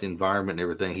 about the environment and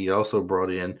everything, he also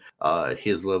brought in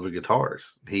his love of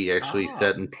guitars. He actually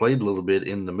sat and played a little bit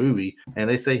in the movie, and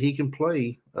they say he can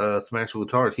play some actual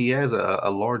guitars. He has a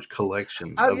large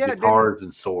collection of guitars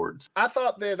and swords. I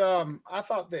thought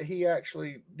that he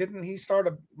actually didn't he start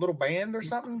a little band or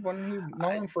something? Wasn't he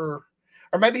known for,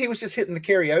 or maybe he was just hitting the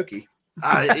karaoke?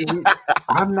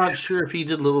 I'm not sure if he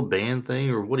did a little band thing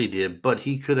or what he did, but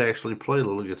he could actually play a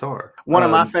little guitar. One of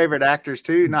my favorite actors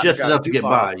too, just enough to get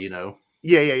by,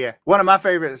 Yeah. One of my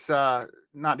favorites,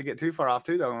 not to get too far off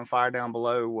too, though, on Fire Down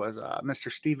Below was Mr.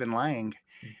 Stephen Lang,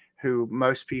 who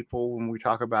most people, when we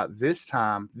talk about this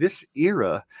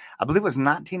era, I believe it was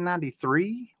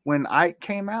 1993 when Ike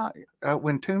came out,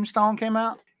 when Tombstone came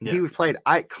out. Yeah. He played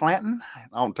Ike Clanton.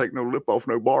 I don't take no lip off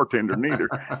no bartender neither.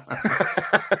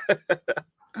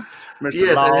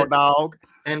 Mr. Law Dog.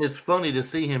 And it's funny to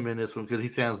see him in this one because he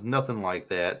sounds nothing like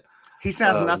that. He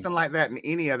sounds nothing like that in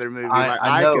any other movie.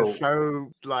 Ike is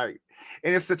so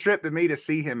and it's a trip to me to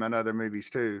see him in other movies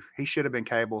too. He should have been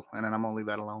Cable, and then I'm gonna leave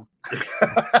that alone.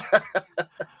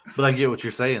 But I get what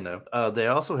you're saying though. They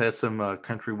also had some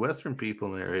country western people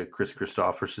in the area. Chris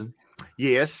Christopherson.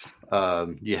 Yes.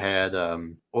 You had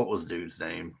what was dude's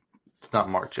name? It's not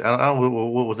Mark. I don't know.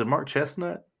 What was it? Mark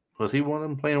Chestnut? Was he one of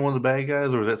them playing one of the bad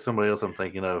guys, or was that somebody else I'm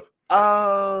thinking of?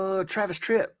 Travis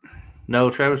Tritt.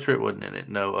 No, Travis Tritt wasn't in it.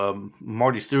 No,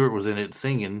 Marty Stewart was in it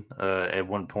singing at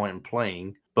one point and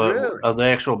playing. But really? Of the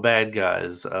actual bad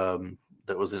guys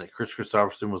that was in it, Chris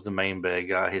Christopherson was the main bad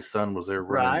guy. His son was there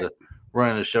running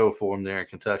the show for him there in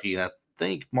Kentucky, and I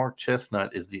think Mark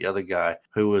Chestnut is the other guy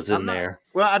who was in there.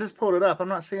 Well, I just pulled it up. I'm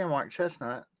not seeing Mark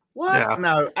Chestnut. What? Yeah.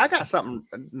 No, I got something.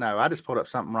 No, I just pulled up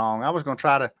something wrong. I was going to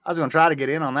try to get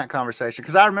in on that conversation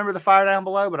because I remember the Fire Down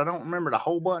Below, but I don't remember the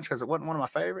whole bunch because it wasn't one of my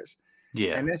favorites.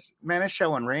 Yeah. And it's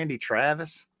showing Randy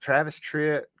Travis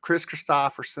Tritt, Chris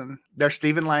Christopherson. There's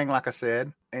Stephen Lang, like I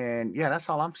said. And yeah, that's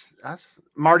all that's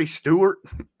Marty Stewart.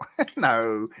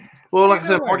 No. Well, like I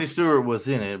said, Marty Stewart was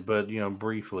in it, but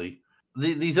briefly.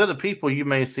 These other people you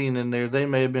may have seen in there, they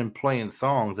may have been playing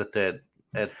songs at that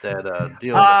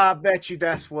deal. I bet you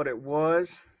that's what it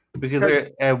was. Because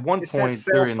at one point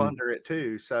they're under it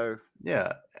too. So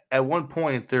yeah, at one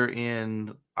point they're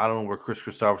in. I don't know where Chris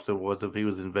Christopherson was, if he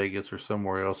was in Vegas or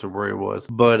somewhere else or where he was.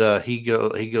 But he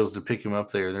goes to pick him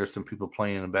up there. And there's some people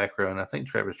playing in the background. I think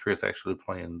Travis Tritt's actually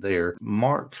playing there.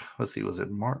 Mark, let's see, was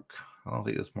it Mark? I don't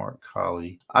think it's Mark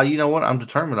Colley. You know what? I'm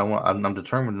determined. I'm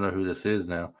determined to know who this is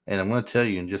now, and I'm going to tell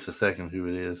you in just a second who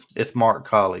it is. It's Mark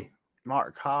Colley.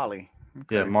 Mark Colley.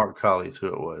 Okay. Yeah, Mark Colley is who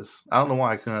it was. I don't know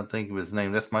why I couldn't think of his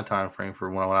name. That's my time frame for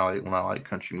when I like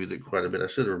country music quite a bit. I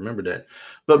should have remembered that.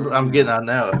 But I'm getting out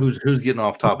now. Who's getting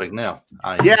off topic now?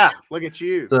 Yeah, look at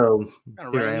you. So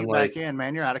here I am, back in,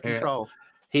 man. You're out of control.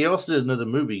 He also did another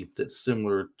movie that's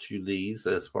similar to these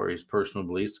as far as personal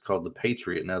beliefs called The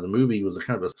Patriot. Now, the movie was a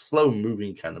kind of a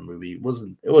slow-moving kind of movie. It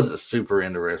wasn't super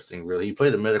interesting, really. He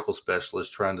played a medical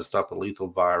specialist trying to stop a lethal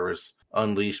virus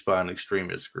unleashed by an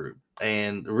extremist group.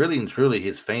 And really and truly,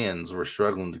 his fans were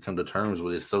struggling to come to terms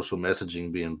with his social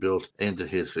messaging being built into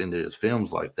his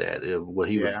films like that, what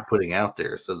he was putting out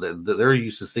there. So they're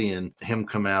used to seeing him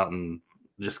come out and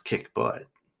just kick butt.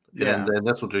 Yeah. And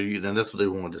that's what they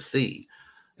wanted to see.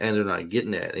 And they're not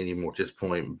getting that anymore at this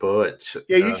point. But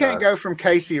yeah, you can't go from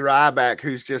Casey Ryback,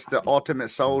 who's just the ultimate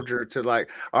soldier, to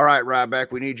like, all right,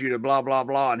 Ryback, we need you to blah, blah,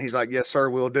 blah. And he's like, yes, sir,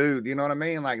 we'll do. You know what I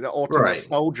mean? Like the ultimate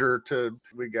soldier to,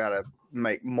 we got to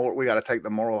We got to take the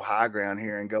moral high ground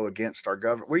here and go against our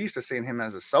government. We're used to seeing him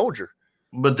as a soldier.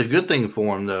 But the good thing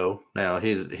for him, though, now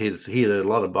he had a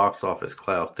lot of box office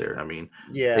clout there. I mean,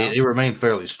 he remained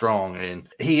fairly strong, and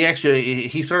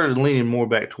he started leaning more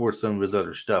back towards some of his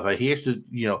other stuff. He actually,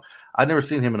 I'd never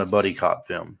seen him in a buddy cop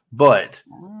film, but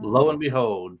lo and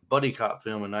behold, buddy cop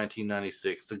film in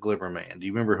 1996, The Glimmer Man. Do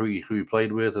you remember who he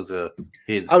played with as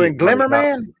Glimmer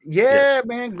Man? Yeah,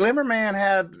 man, Glimmer Man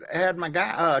had my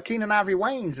guy Keenan Ivory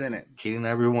Wayans in it. Keenan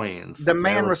Ivory Wayans, the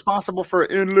man responsible for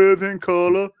In Living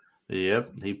Color.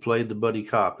 Yep, he played the buddy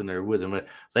cop in there with him.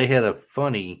 They had a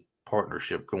funny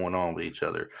partnership going on with each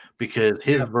other because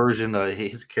his version of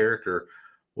his character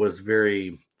was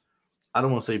very, I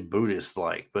don't want to say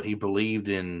Buddhist-like, but he believed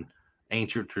in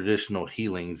ancient traditional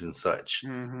healings and such.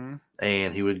 Mm-hmm.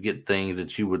 And he would get things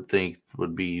that you would think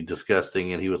would be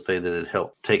disgusting, and he would say that it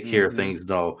helped take care of things.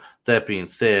 No, that being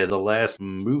said, the last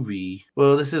movie,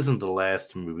 well, this isn't the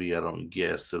last movie, I don't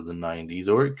guess, of the 90s,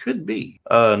 or it could be.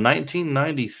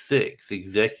 1996,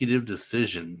 Executive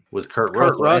Decision with Kurt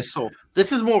Russell.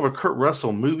 This is more of a Kurt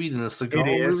Russell movie than a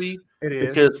Seagal movie. It is.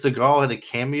 Because Seagal had a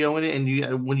cameo in it,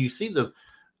 and when you see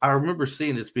I remember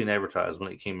seeing this being advertised when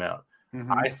it came out.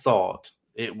 Mm-hmm. I thought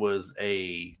it was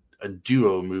a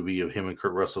duo movie of him and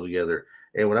Kurt Russell together.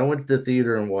 And when I went to the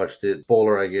theater and watched it,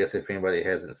 spoiler, I guess, if anybody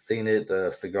hasn't seen it,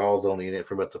 Seagal's only in it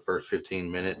for about the first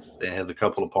 15 minutes and has a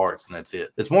couple of parts, and that's it.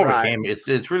 It's more of a cameo.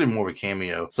 It's really more of a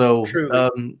cameo. So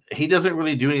he doesn't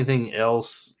really do anything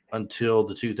else until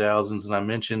the 2000s, and I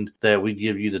mentioned that we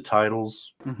give you the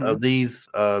titles of these,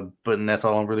 but that's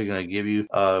all I'm really going to give you,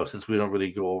 since we don't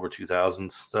really go over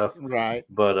 2000s stuff. Right.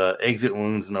 But Exit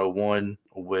Wounds in 01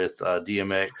 with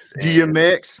DMX.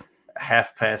 DMX.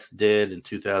 Half Past Dead in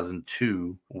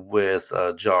 2002 with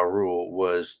Ja Rule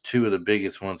was two of the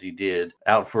biggest ones he did.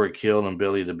 Out for a Kill and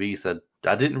Billy the Beast.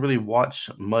 I didn't really watch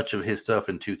much of his stuff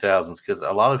in 2000s because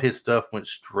a lot of his stuff went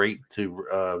straight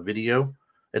to video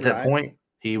at that point.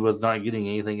 He was not getting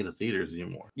anything in the theaters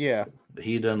anymore. Yeah.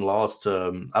 He done lost,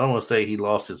 I don't want to say he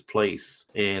lost his place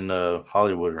in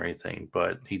Hollywood or anything,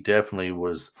 but he definitely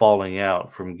was falling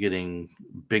out from getting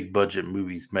big budget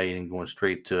movies made and going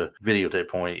straight to video at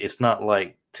that point. It's not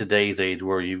like today's age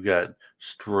where you've got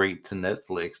straight to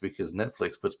Netflix, because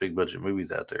Netflix puts big budget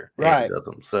movies out there. Right. Does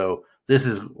them. So this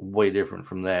is way different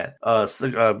from that.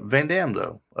 Van Damme,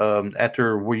 though,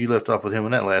 after where you left off with him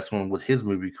in that last one with his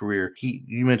movie career,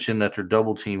 you mentioned after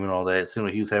Double Team and all that, it seemed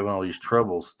like he was having all these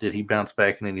troubles. Did he bounce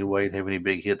back in any way and have any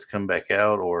big hits come back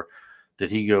out, or did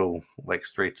he go like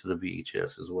straight to the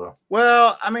VHS as well?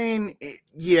 Well, I mean,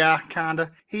 yeah, kind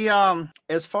of. He,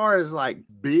 as far as like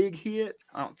big hits,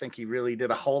 I don't think he really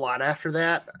did a whole lot after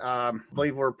that. I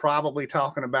believe we're probably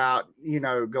talking about,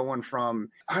 going from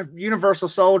Universal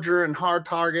Soldier and Hard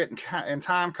Target and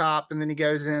Time Cop, and then he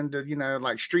goes into,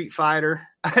 like Street Fighter.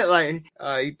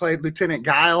 He played Lieutenant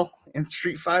Guile in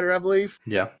Street Fighter, I believe.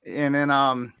 Yeah. And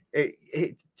then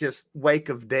it just Wake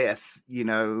of Death,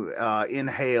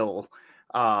 Inhale.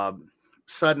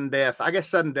 Sudden Death. I guess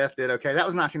Sudden Death did okay. That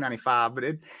was 1995, but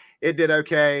it did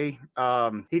okay.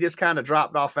 He just kind of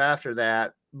dropped off after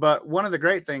that. But one of the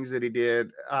great things that he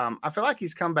did, I feel like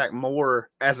he's come back more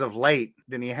as of late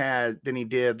than he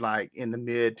did like in the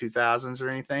mid 2000s or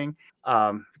anything.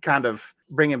 Kind of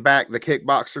bringing back the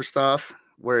kickboxer stuff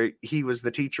where he was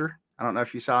the teacher. I don't know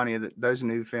if you saw any of those the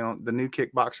new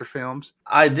kickboxer films.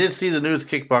 I did see the newest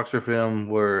kickboxer film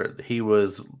where he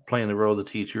was playing the role of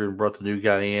the teacher and brought the new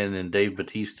guy in, and Dave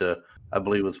Bautista, I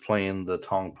believe, was playing the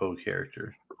Tong Po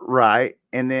character. Right.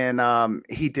 And then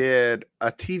he did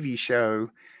a TV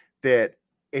show that,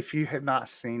 if you have not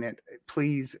seen it,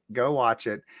 please go watch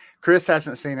it. Chris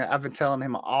hasn't seen it. I've been telling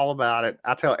him all about it.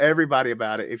 I tell everybody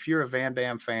about it. If you're a Van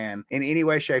Damme fan in any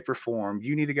way, shape, or form,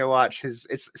 you need to go watch his.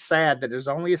 It's sad that there's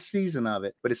only a season of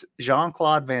it, but it's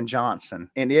Jean-Claude Van Johnson.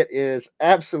 And it is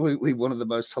absolutely one of the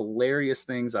most hilarious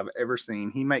things I've ever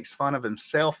seen. He makes fun of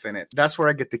himself in it. That's where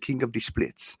I get the King of the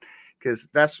Splits, because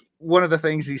that's one of the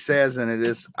things he says in it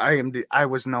is, I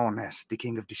was known as the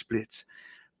King of the Splits.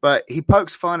 But he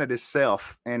pokes fun at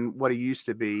himself and what he used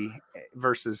to be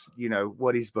versus,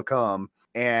 what he's become.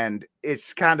 And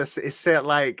it's set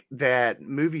like that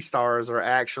movie stars are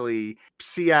actually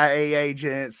CIA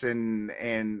agents and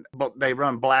they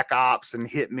run black ops and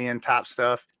hitmen type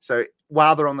stuff. So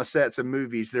while they're on the sets of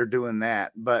movies, they're doing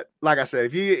that. But like I said,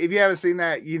 if you haven't seen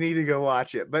that, you need to go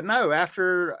watch it. But no,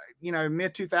 after,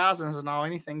 mid 2000s and all,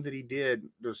 anything that he did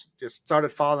just started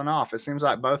falling off. It seems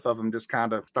like both of them just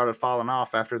kind of started falling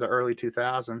off after the early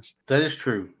 2000s. That is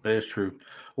true.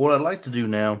 What I'd like to do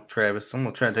now, Travis, I'm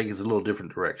going to try and take us a little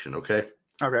different direction, okay?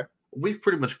 Okay. we've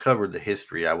pretty much covered the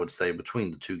history, I would say,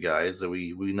 between the two guys. That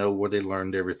we know where they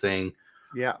learned everything,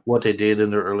 what they did in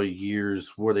their early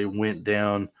years, where they went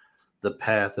down the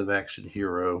path of action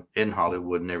hero in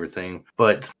Hollywood and everything.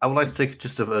 But I would like to take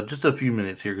just a few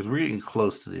minutes here because we're getting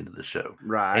close to the end of the show.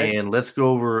 Right. And let's go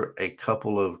over a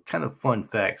couple of kind of fun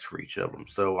facts for each of them.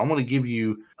 So I'm going to give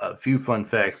you a few fun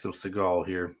facts of Seagal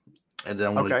here, and then I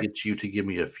want to get you to give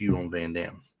me a few on Van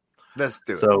Damme. Let's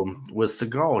do it. So with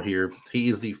Seagal here, he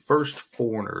is the first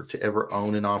foreigner to ever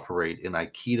own and operate an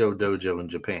Aikido dojo in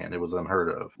Japan. It was unheard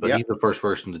of, but he's the first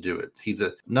person to do it. He's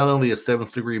not only a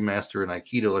 7th degree master in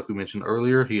Aikido, like we mentioned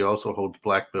earlier, he also holds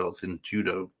black belts in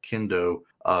Judo, Kendo,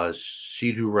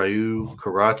 Shido-Ryu,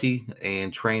 Karate,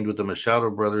 and trained with the Machado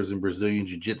brothers in Brazilian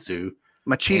Jiu-Jitsu.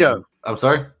 Machado. I'm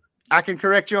sorry? I can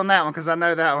correct you on that one because I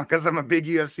know that one because I'm a big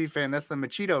UFC fan. That's the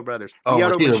Machado brothers. Oh,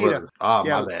 Machado brothers. Oh,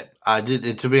 my bad. I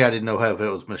didn't know how if it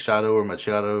was Machado or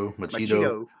Machado.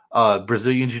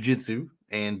 Brazilian Jiu-Jitsu.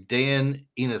 And Dan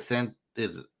Inasanto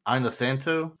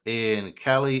and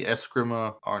Cali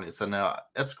Eskrima Arnis. So now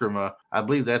Eskrima, I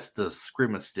believe that's the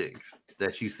Skrima sticks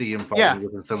that you see him fighting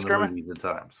with in some of the movies at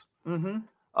times. Mm-hmm.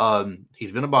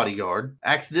 He's been a bodyguard.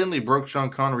 Accidentally broke Sean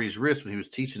Connery's wrist when he was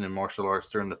teaching him martial arts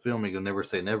during the filming of Never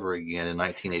Say Never Again in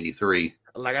 1983.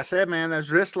 Like I said, man,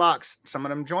 those wrist locks, some of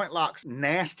them joint locks,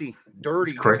 nasty,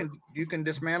 dirty. You can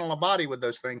dismantle a body with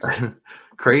those things.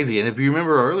 Crazy. And if you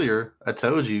remember earlier, I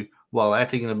told you, while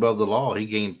acting above the law, he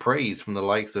gained praise from the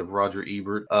likes of Roger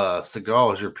Ebert. Seagal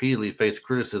has repeatedly faced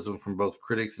criticism from both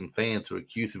critics and fans who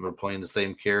accuse him of playing the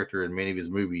same character in many of his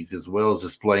movies, as well as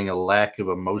displaying a lack of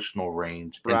emotional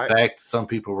range. Right. In fact, some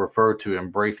people refer to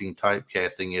embracing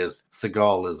typecasting as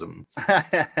Seagalism.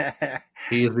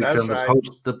 He has become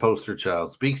the poster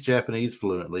child, speaks Japanese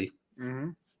fluently. Mm-hmm.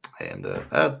 And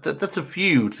that's a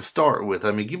few to start with.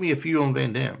 I mean, give me a few on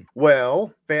Van Damme.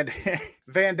 Well,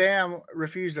 Van Damme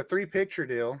refused a 3-picture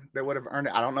deal that would have earned,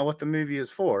 I don't know what the movie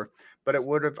is for, but it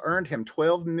would have earned him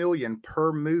 $12 million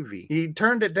per movie. He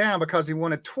turned it down because he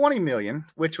wanted $20 million,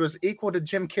 which was equal to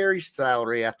Jim Carrey's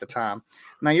salary at the time.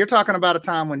 Now, you're talking about a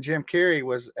time when Jim Carrey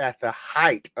was at the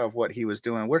height of what he was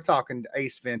doing. We're talking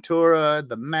Ace Ventura,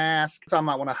 The Mask. We're talking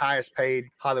about one of the highest paid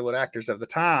Hollywood actors of the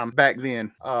time back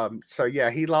then. So, yeah,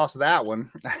 he lost that one.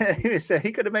 He said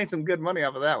he could have made some good money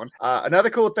off of that one. Another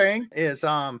cool thing is,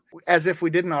 as if we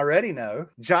didn't already know,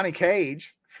 Johnny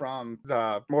Cage from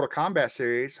the Mortal Kombat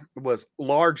series was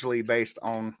largely based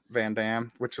on Van Damme,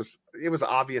 it was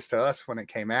obvious to us when it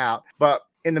came out. But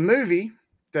in the movie,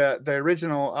 the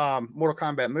original Mortal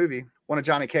Kombat movie, one of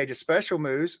Johnny Cage's special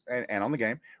moves, and on the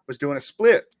game, was doing a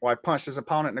split where he punched his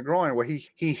opponent in the groin, where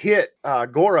he hit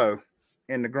Goro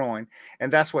in the groin.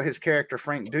 And that's what his character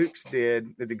Frank Dukes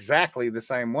did exactly the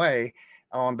same way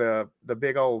on the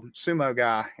big old sumo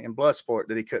guy in Bloodsport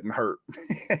that he couldn't hurt.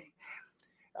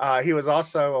 He was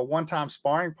also a one-time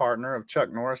sparring partner of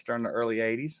Chuck Norris during the early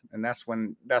 80s. And that's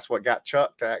what got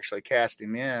Chuck to actually cast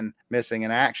him in Missing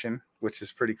in Action, which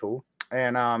is pretty cool.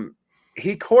 And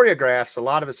he choreographs a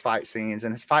lot of his fight scenes,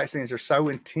 and his fight scenes are so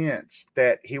intense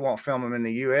that he won't film them in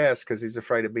the U.S. because he's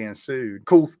afraid of being sued.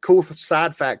 Cool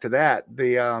side fact to that.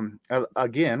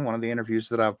 Again, one of the interviews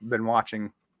that I've been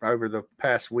watching over the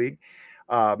past week,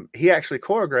 he actually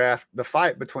choreographed the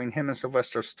fight between him and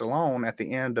Sylvester Stallone at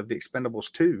the end of The Expendables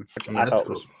 2, which I thought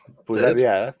was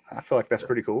I feel like that's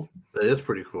pretty cool. That is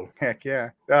pretty cool. Heck yeah.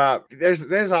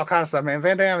 There's all kinds of stuff, man.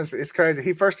 Van Damme is crazy.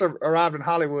 He first arrived in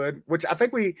Hollywood, which I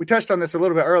think we touched on this a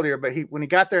little bit earlier, but when he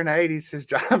got there in the 80s, his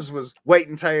jobs was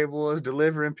waiting tables,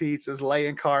 delivering pizzas,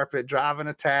 laying carpet, driving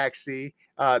a taxi.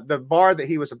 The bar that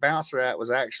he was a bouncer at was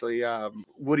actually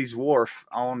Woody's Wharf,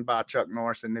 owned by Chuck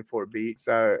Norris in Newport Beach.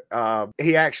 So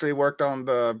he actually worked on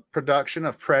the production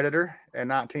of Predator in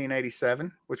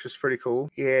 1987, which was pretty cool.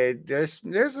 Yeah, there's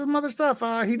some other stuff.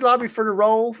 He lobbied for the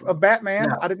role of Batman.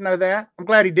 No. I didn't know that. I'm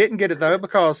glad he didn't get it though,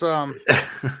 because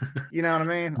you know what I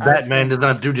mean. Batman does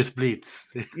not do the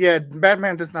splits. Yeah,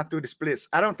 Batman does not do the splits.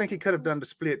 I don't think he could have done the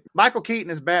split. Michael Keaton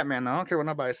is Batman. I don't care what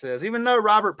nobody says. Even though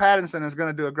Robert Pattinson is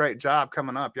going to do a great job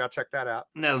coming up, y'all check that out.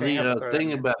 Now the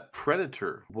thing about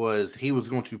Predator was he was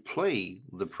going to play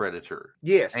the Predator.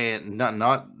 Yes, and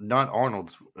not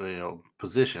Arnold's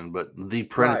position, but the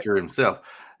Predator himself.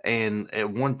 And at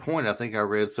one point, I think I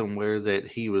read somewhere that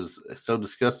he was so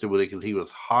disgusted with it because he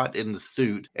was hot in the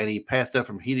suit and he passed out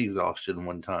from heat exhaustion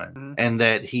one time. Mm-hmm. And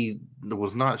that he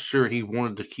was not sure he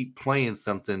wanted to keep playing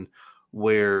something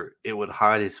where it would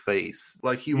hide his face.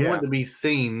 Like he wanted to be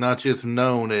seen, not just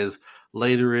known as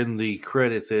later in the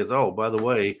credits as, oh, by the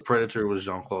way, Predator was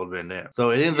Jean-Claude Van Damme. So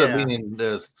it ends up being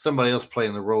somebody else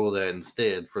playing the role of that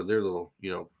instead for their little,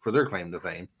 for their claim to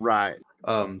fame. Right.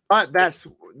 But that's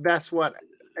what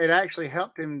it actually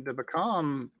helped him to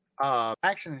become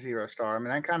action hero star. I mean,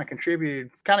 that kind of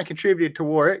contributed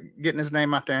toward getting his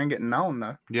name out there and getting known,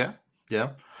 though. Yeah,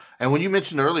 yeah. And when you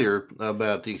mentioned earlier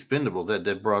about the Expendables,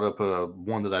 that brought up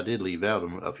one that I did leave out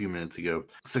a few minutes ago.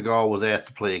 Seagal was asked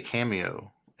to play a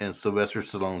cameo in Sylvester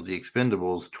Stallone's The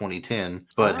Expendables 2010,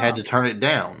 but had to turn it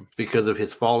down because of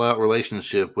his fallout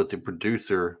relationship with the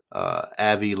producer,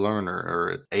 Avi Lerner,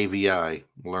 or AVI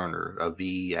Lerner,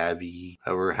 Avi.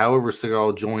 However,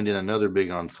 Seagal joined in another big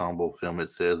ensemble film,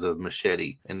 it says, of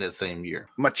Machete in that same year.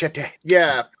 Machete.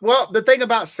 Yeah. Well, the thing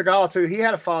about Seagal, too, he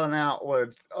had a falling out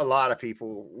with a lot of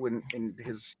people when in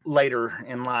his later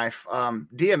in life.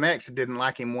 DMX didn't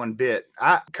like him one bit.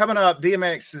 Coming up,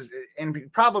 DMX is, and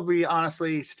probably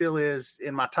honestly still is,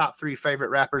 in my top 3 favorite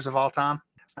rappers of all time.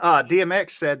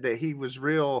 DMX said that he was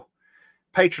real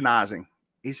patronizing.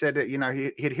 He said that,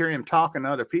 he'd hear him talking to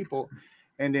other people,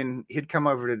 and then he'd come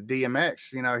over to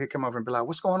DMX, he'd come over and be like,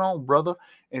 "What's going on, brother?"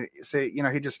 And say,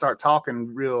 he'd just start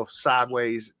talking real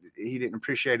sideways. He didn't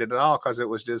appreciate it at all because it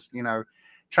was just,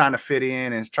 trying to fit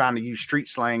in and trying to use street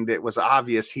slang that was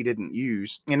obvious he didn't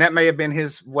use. And that may have been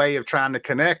his way of trying to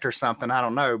connect or something. I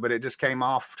don't know, but it just came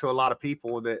off to a lot of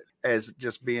people that as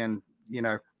just being,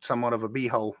 somewhat of a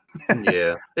beehole.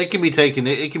 Yeah, it can be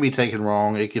taken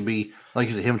wrong. It could be, like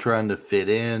you said, him trying to fit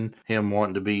in, him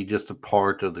wanting to be just a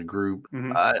part of the group.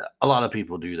 Mm-hmm. A lot of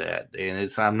people do that, and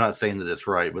I'm not saying that it's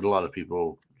right, but a lot of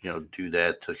people do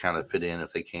that to kind of fit in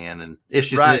if they can, and it's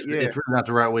just it's really not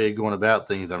the right way of going about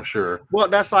things, I'm sure. Well,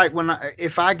 that's like when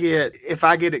if I get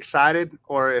excited,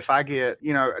 or if I get,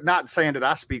 not saying that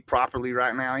I speak properly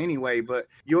right now anyway, but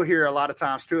you'll hear a lot of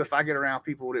times too, if I get around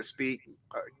people that speak,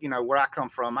 where I come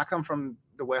from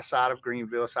the west side of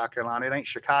Greenville, South Carolina. It ain't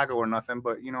Chicago or nothing,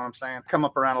 but you know what I'm saying? Come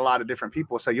up around a lot of different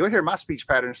people. So you'll hear my speech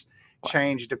patterns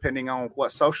change depending on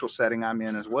what social setting I'm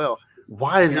in as well.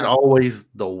 Why is it always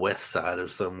the west side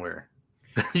of somewhere?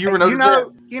 You ever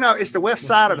it's the west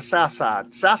side or the south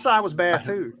side. South side was bad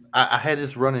too. I had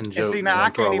this running joke. See, now I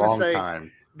can't even say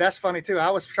time. That's funny too. I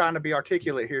was trying to be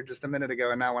articulate here just a minute ago,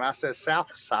 and now when I said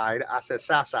south side, I said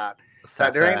south side.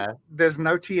 There's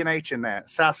no T and H in that.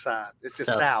 South side. It's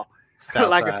just south.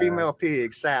 Like a female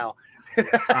pig, sow.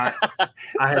 I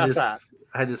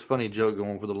had this funny joke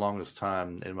going for the longest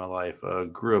time in my life.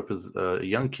 Grew up as a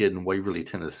young kid in Waverly,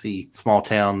 Tennessee, small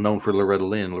town known for Loretta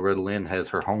Lynn. Loretta Lynn has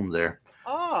her home there.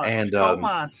 Oh, and coal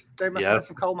mines. There must have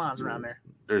some coal mines around there.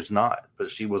 There's not,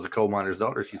 but she was a coal miner's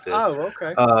daughter, she said. Oh,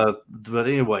 okay. But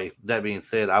anyway, that being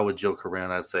said, I would joke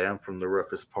around. I'd say I'm from the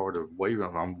roughest part of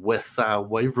Waverly. I'm west side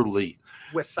Waverly.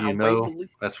 West side Waverly.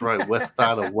 That's right, west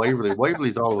side of Waverly.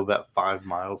 Waverly's all of about 5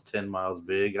 miles, 10 miles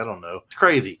big. I don't know. It's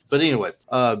crazy. But anyway,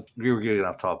 we were getting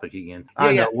off topic again.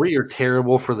 I know we are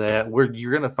terrible for that.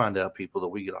 You're going to find out, people, that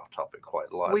we get off topic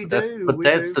quite a lot. That's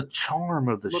the charm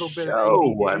of the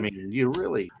show. I mean, you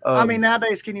really.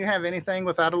 Nowadays, can you have anything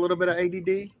without a little bit of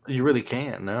ADD? You really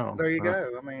can't. No. There you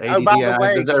go. I mean, ADD, by the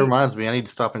way, that reminds me, I need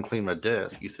to stop and clean my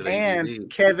desk. You said and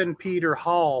ADD. Kevin Peter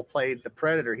Hall played the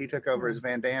Predator. He took over as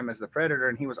Van Damme as the Predator,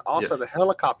 and he was also the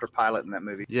helicopter pilot in that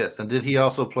movie. Yes, and did he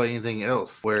also play anything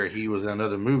else where he was in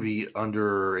another movie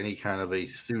under any kind of a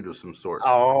suit of some sort?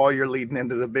 Oh, you're leading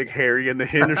into the Big Harry and the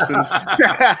Hendersons.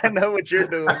 I know what you're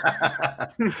doing.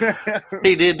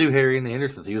 He did do Harry and the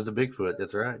Hendersons. He was a Bigfoot.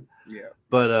 That's right. Yeah.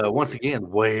 But once again,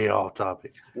 way off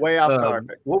topic. Way off topic.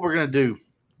 What we're going to do,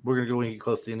 we're going to go and get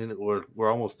close to the end.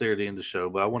 We're almost there at the end of the show,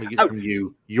 but I want to get from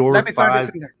you your let me 5. Throw this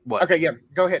in there. What? Okay, yeah.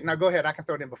 Go ahead. No, go ahead. I can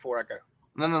throw it in before I go.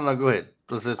 No. Go ahead.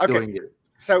 Let's go ahead and get it.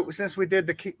 So since we did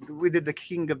the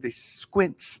King of the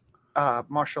Squints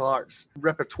martial arts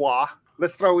repertoire,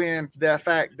 let's throw in the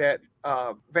fact that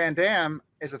Van Damme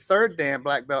is a 3rd Dan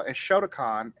black belt in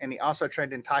Shotokan, and he also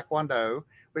trained in Taekwondo.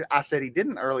 But I said he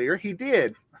didn't earlier. He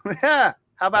did. How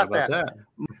about that?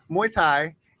 Muay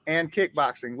Thai and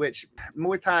kickboxing, which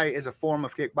Muay Thai is a form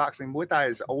of kickboxing. Muay Thai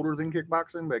is older than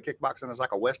kickboxing, but kickboxing is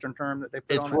like a Western term that they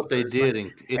put on it. It's what they did in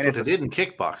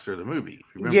Kickboxer, the movie.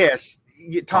 Yes.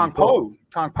 Tong Po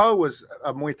was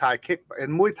a Muay Thai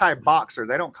and Muay Thai boxer.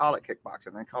 They don't call it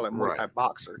kickboxing. They call it Muay Thai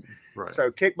boxer. Right.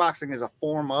 So kickboxing is a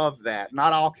form of that.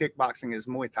 Not all kickboxing is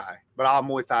Muay Thai, but all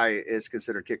Muay Thai is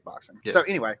considered kickboxing. Yes. So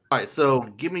anyway. All right. So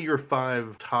give me your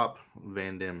 5 top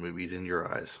Van Damme movies in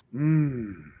your eyes.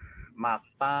 My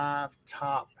top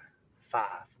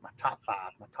five.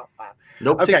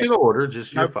 No particular order,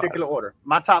 just your 5. No particular order.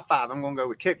 My top 5. I'm going to go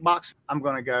with Kickbox. I'm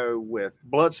going to go with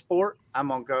Bloodsport. I'm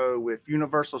going to go with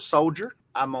Universal Soldier.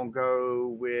 I'm gonna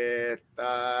go with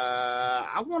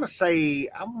I want to say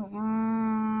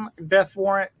Death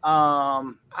Warrant.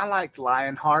 I liked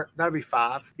Lionheart. That'd be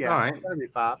 5. Yeah, all right. that'd be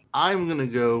 5. I'm gonna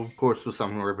go, of course, with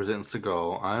something representing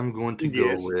Seagal. I'm going to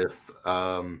go with.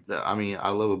 I mean, I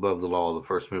love Above the Law, the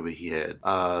first movie he had,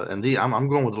 and I'm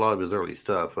going with a lot of his early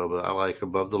stuff. But I like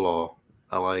Above the Law.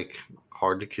 I like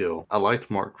Hard to Kill. I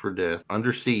liked Marked for Death,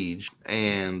 Under Siege,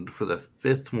 and for the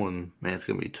 5th one, man, it's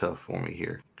gonna be tough for me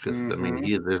here because I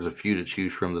mean, there's a few to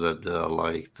choose from that I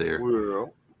like there.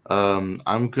 Well.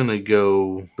 I'm gonna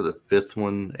go for the 5th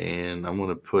one, and I'm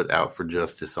gonna put Out for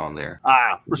Justice on there.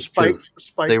 Respect.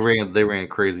 They ran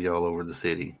crazy all over the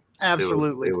city.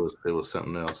 Absolutely, it was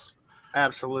something else.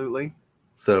 Absolutely.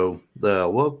 So,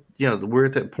 we're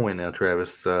at that point now,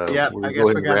 Travis. I guess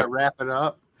we gotta wrap it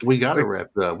up. We got to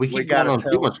wrap it up. We keep going on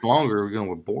too much longer. We're going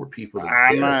to bore people.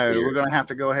 I know. We're going to have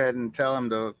to go ahead and tell them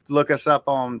to look us up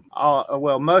on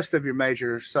most of your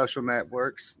major social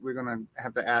networks. We're going to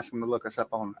have to ask them to look us up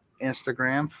on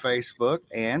Instagram, Facebook,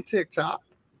 and TikTok.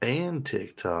 And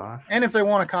if they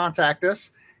want to contact us,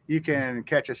 you can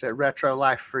catch us at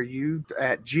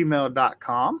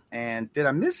retrolifeforyou@gmail.com. And did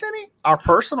I miss any? Our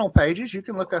personal pages. You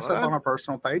can look us up on our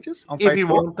personal pages on Facebook. If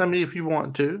you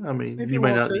want to. I mean, you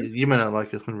may not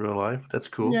like us in real life. That's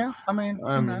cool. Yeah, I mean,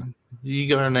 you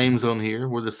got our names on here.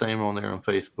 We're the same on there on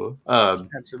Facebook.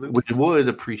 Absolutely. We would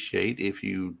appreciate if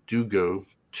you do go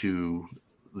to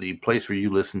the place where you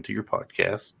listen to your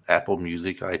podcast, Apple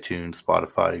Music, iTunes,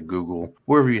 Spotify, Google,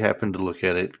 wherever you happen to look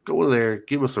at it. Go there,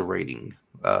 give us a rating.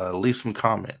 Leave some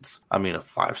comments. I mean, a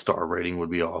 5-star rating would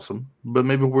be awesome, but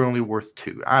maybe we're only worth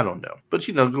 2. I don't know. But,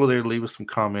 go there, leave us some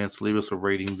comments, leave us a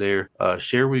rating there.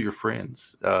 Share with your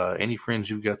friends. Any friends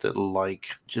you've got that like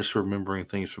just remembering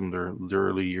things from their Mm-hmm.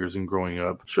 early years and growing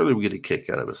up. Surely we get a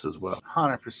kick out of us as well.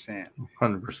 100%.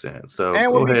 100%. So,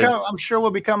 and I'm sure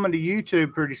we'll be coming to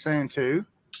YouTube pretty soon, too.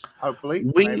 Hopefully.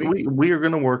 We are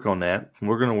going to work on that.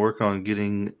 We're going to work on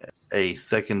getting a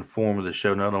second form of the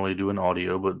show, not only doing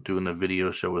audio, but doing a video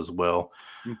show as well.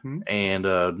 Mm-hmm. And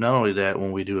not only that,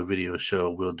 when we do a video show,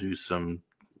 we'll do some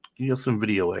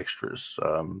video extras,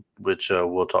 which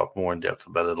we'll talk more in depth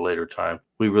about at a later time.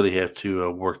 We really have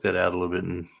to work that out a little bit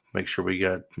and make sure we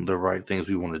got the right things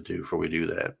we want to do before we do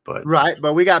that. But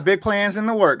we got big plans in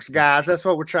the works, guys. That's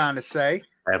what we're trying to say.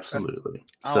 Absolutely.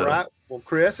 All right. Well,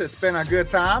 Chris, it's been a good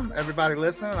time. Everybody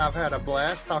listening, I've had a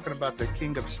blast talking about the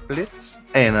King of Splits.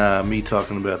 And me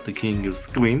talking about the King of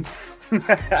Squints.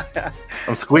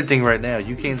 I'm squinting right now.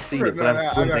 You can't see it, but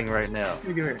I'm squinting right now.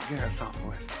 You give it a soft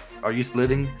voice. Are you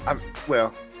splitting?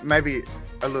 Maybe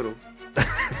a little.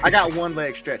 I got one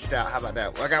leg stretched out. How about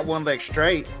that? I got one leg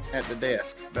straight at the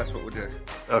desk. That's what we'll do.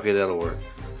 Okay, that'll work.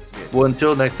 Yeah. Well,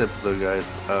 until next episode, guys.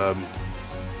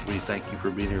 We thank you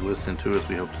for being here listening to us.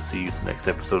 We hope to see you the next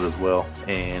episode as well.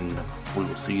 And we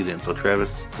will see you then. So,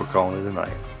 Travis, we're calling it a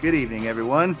night. Good evening,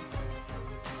 everyone.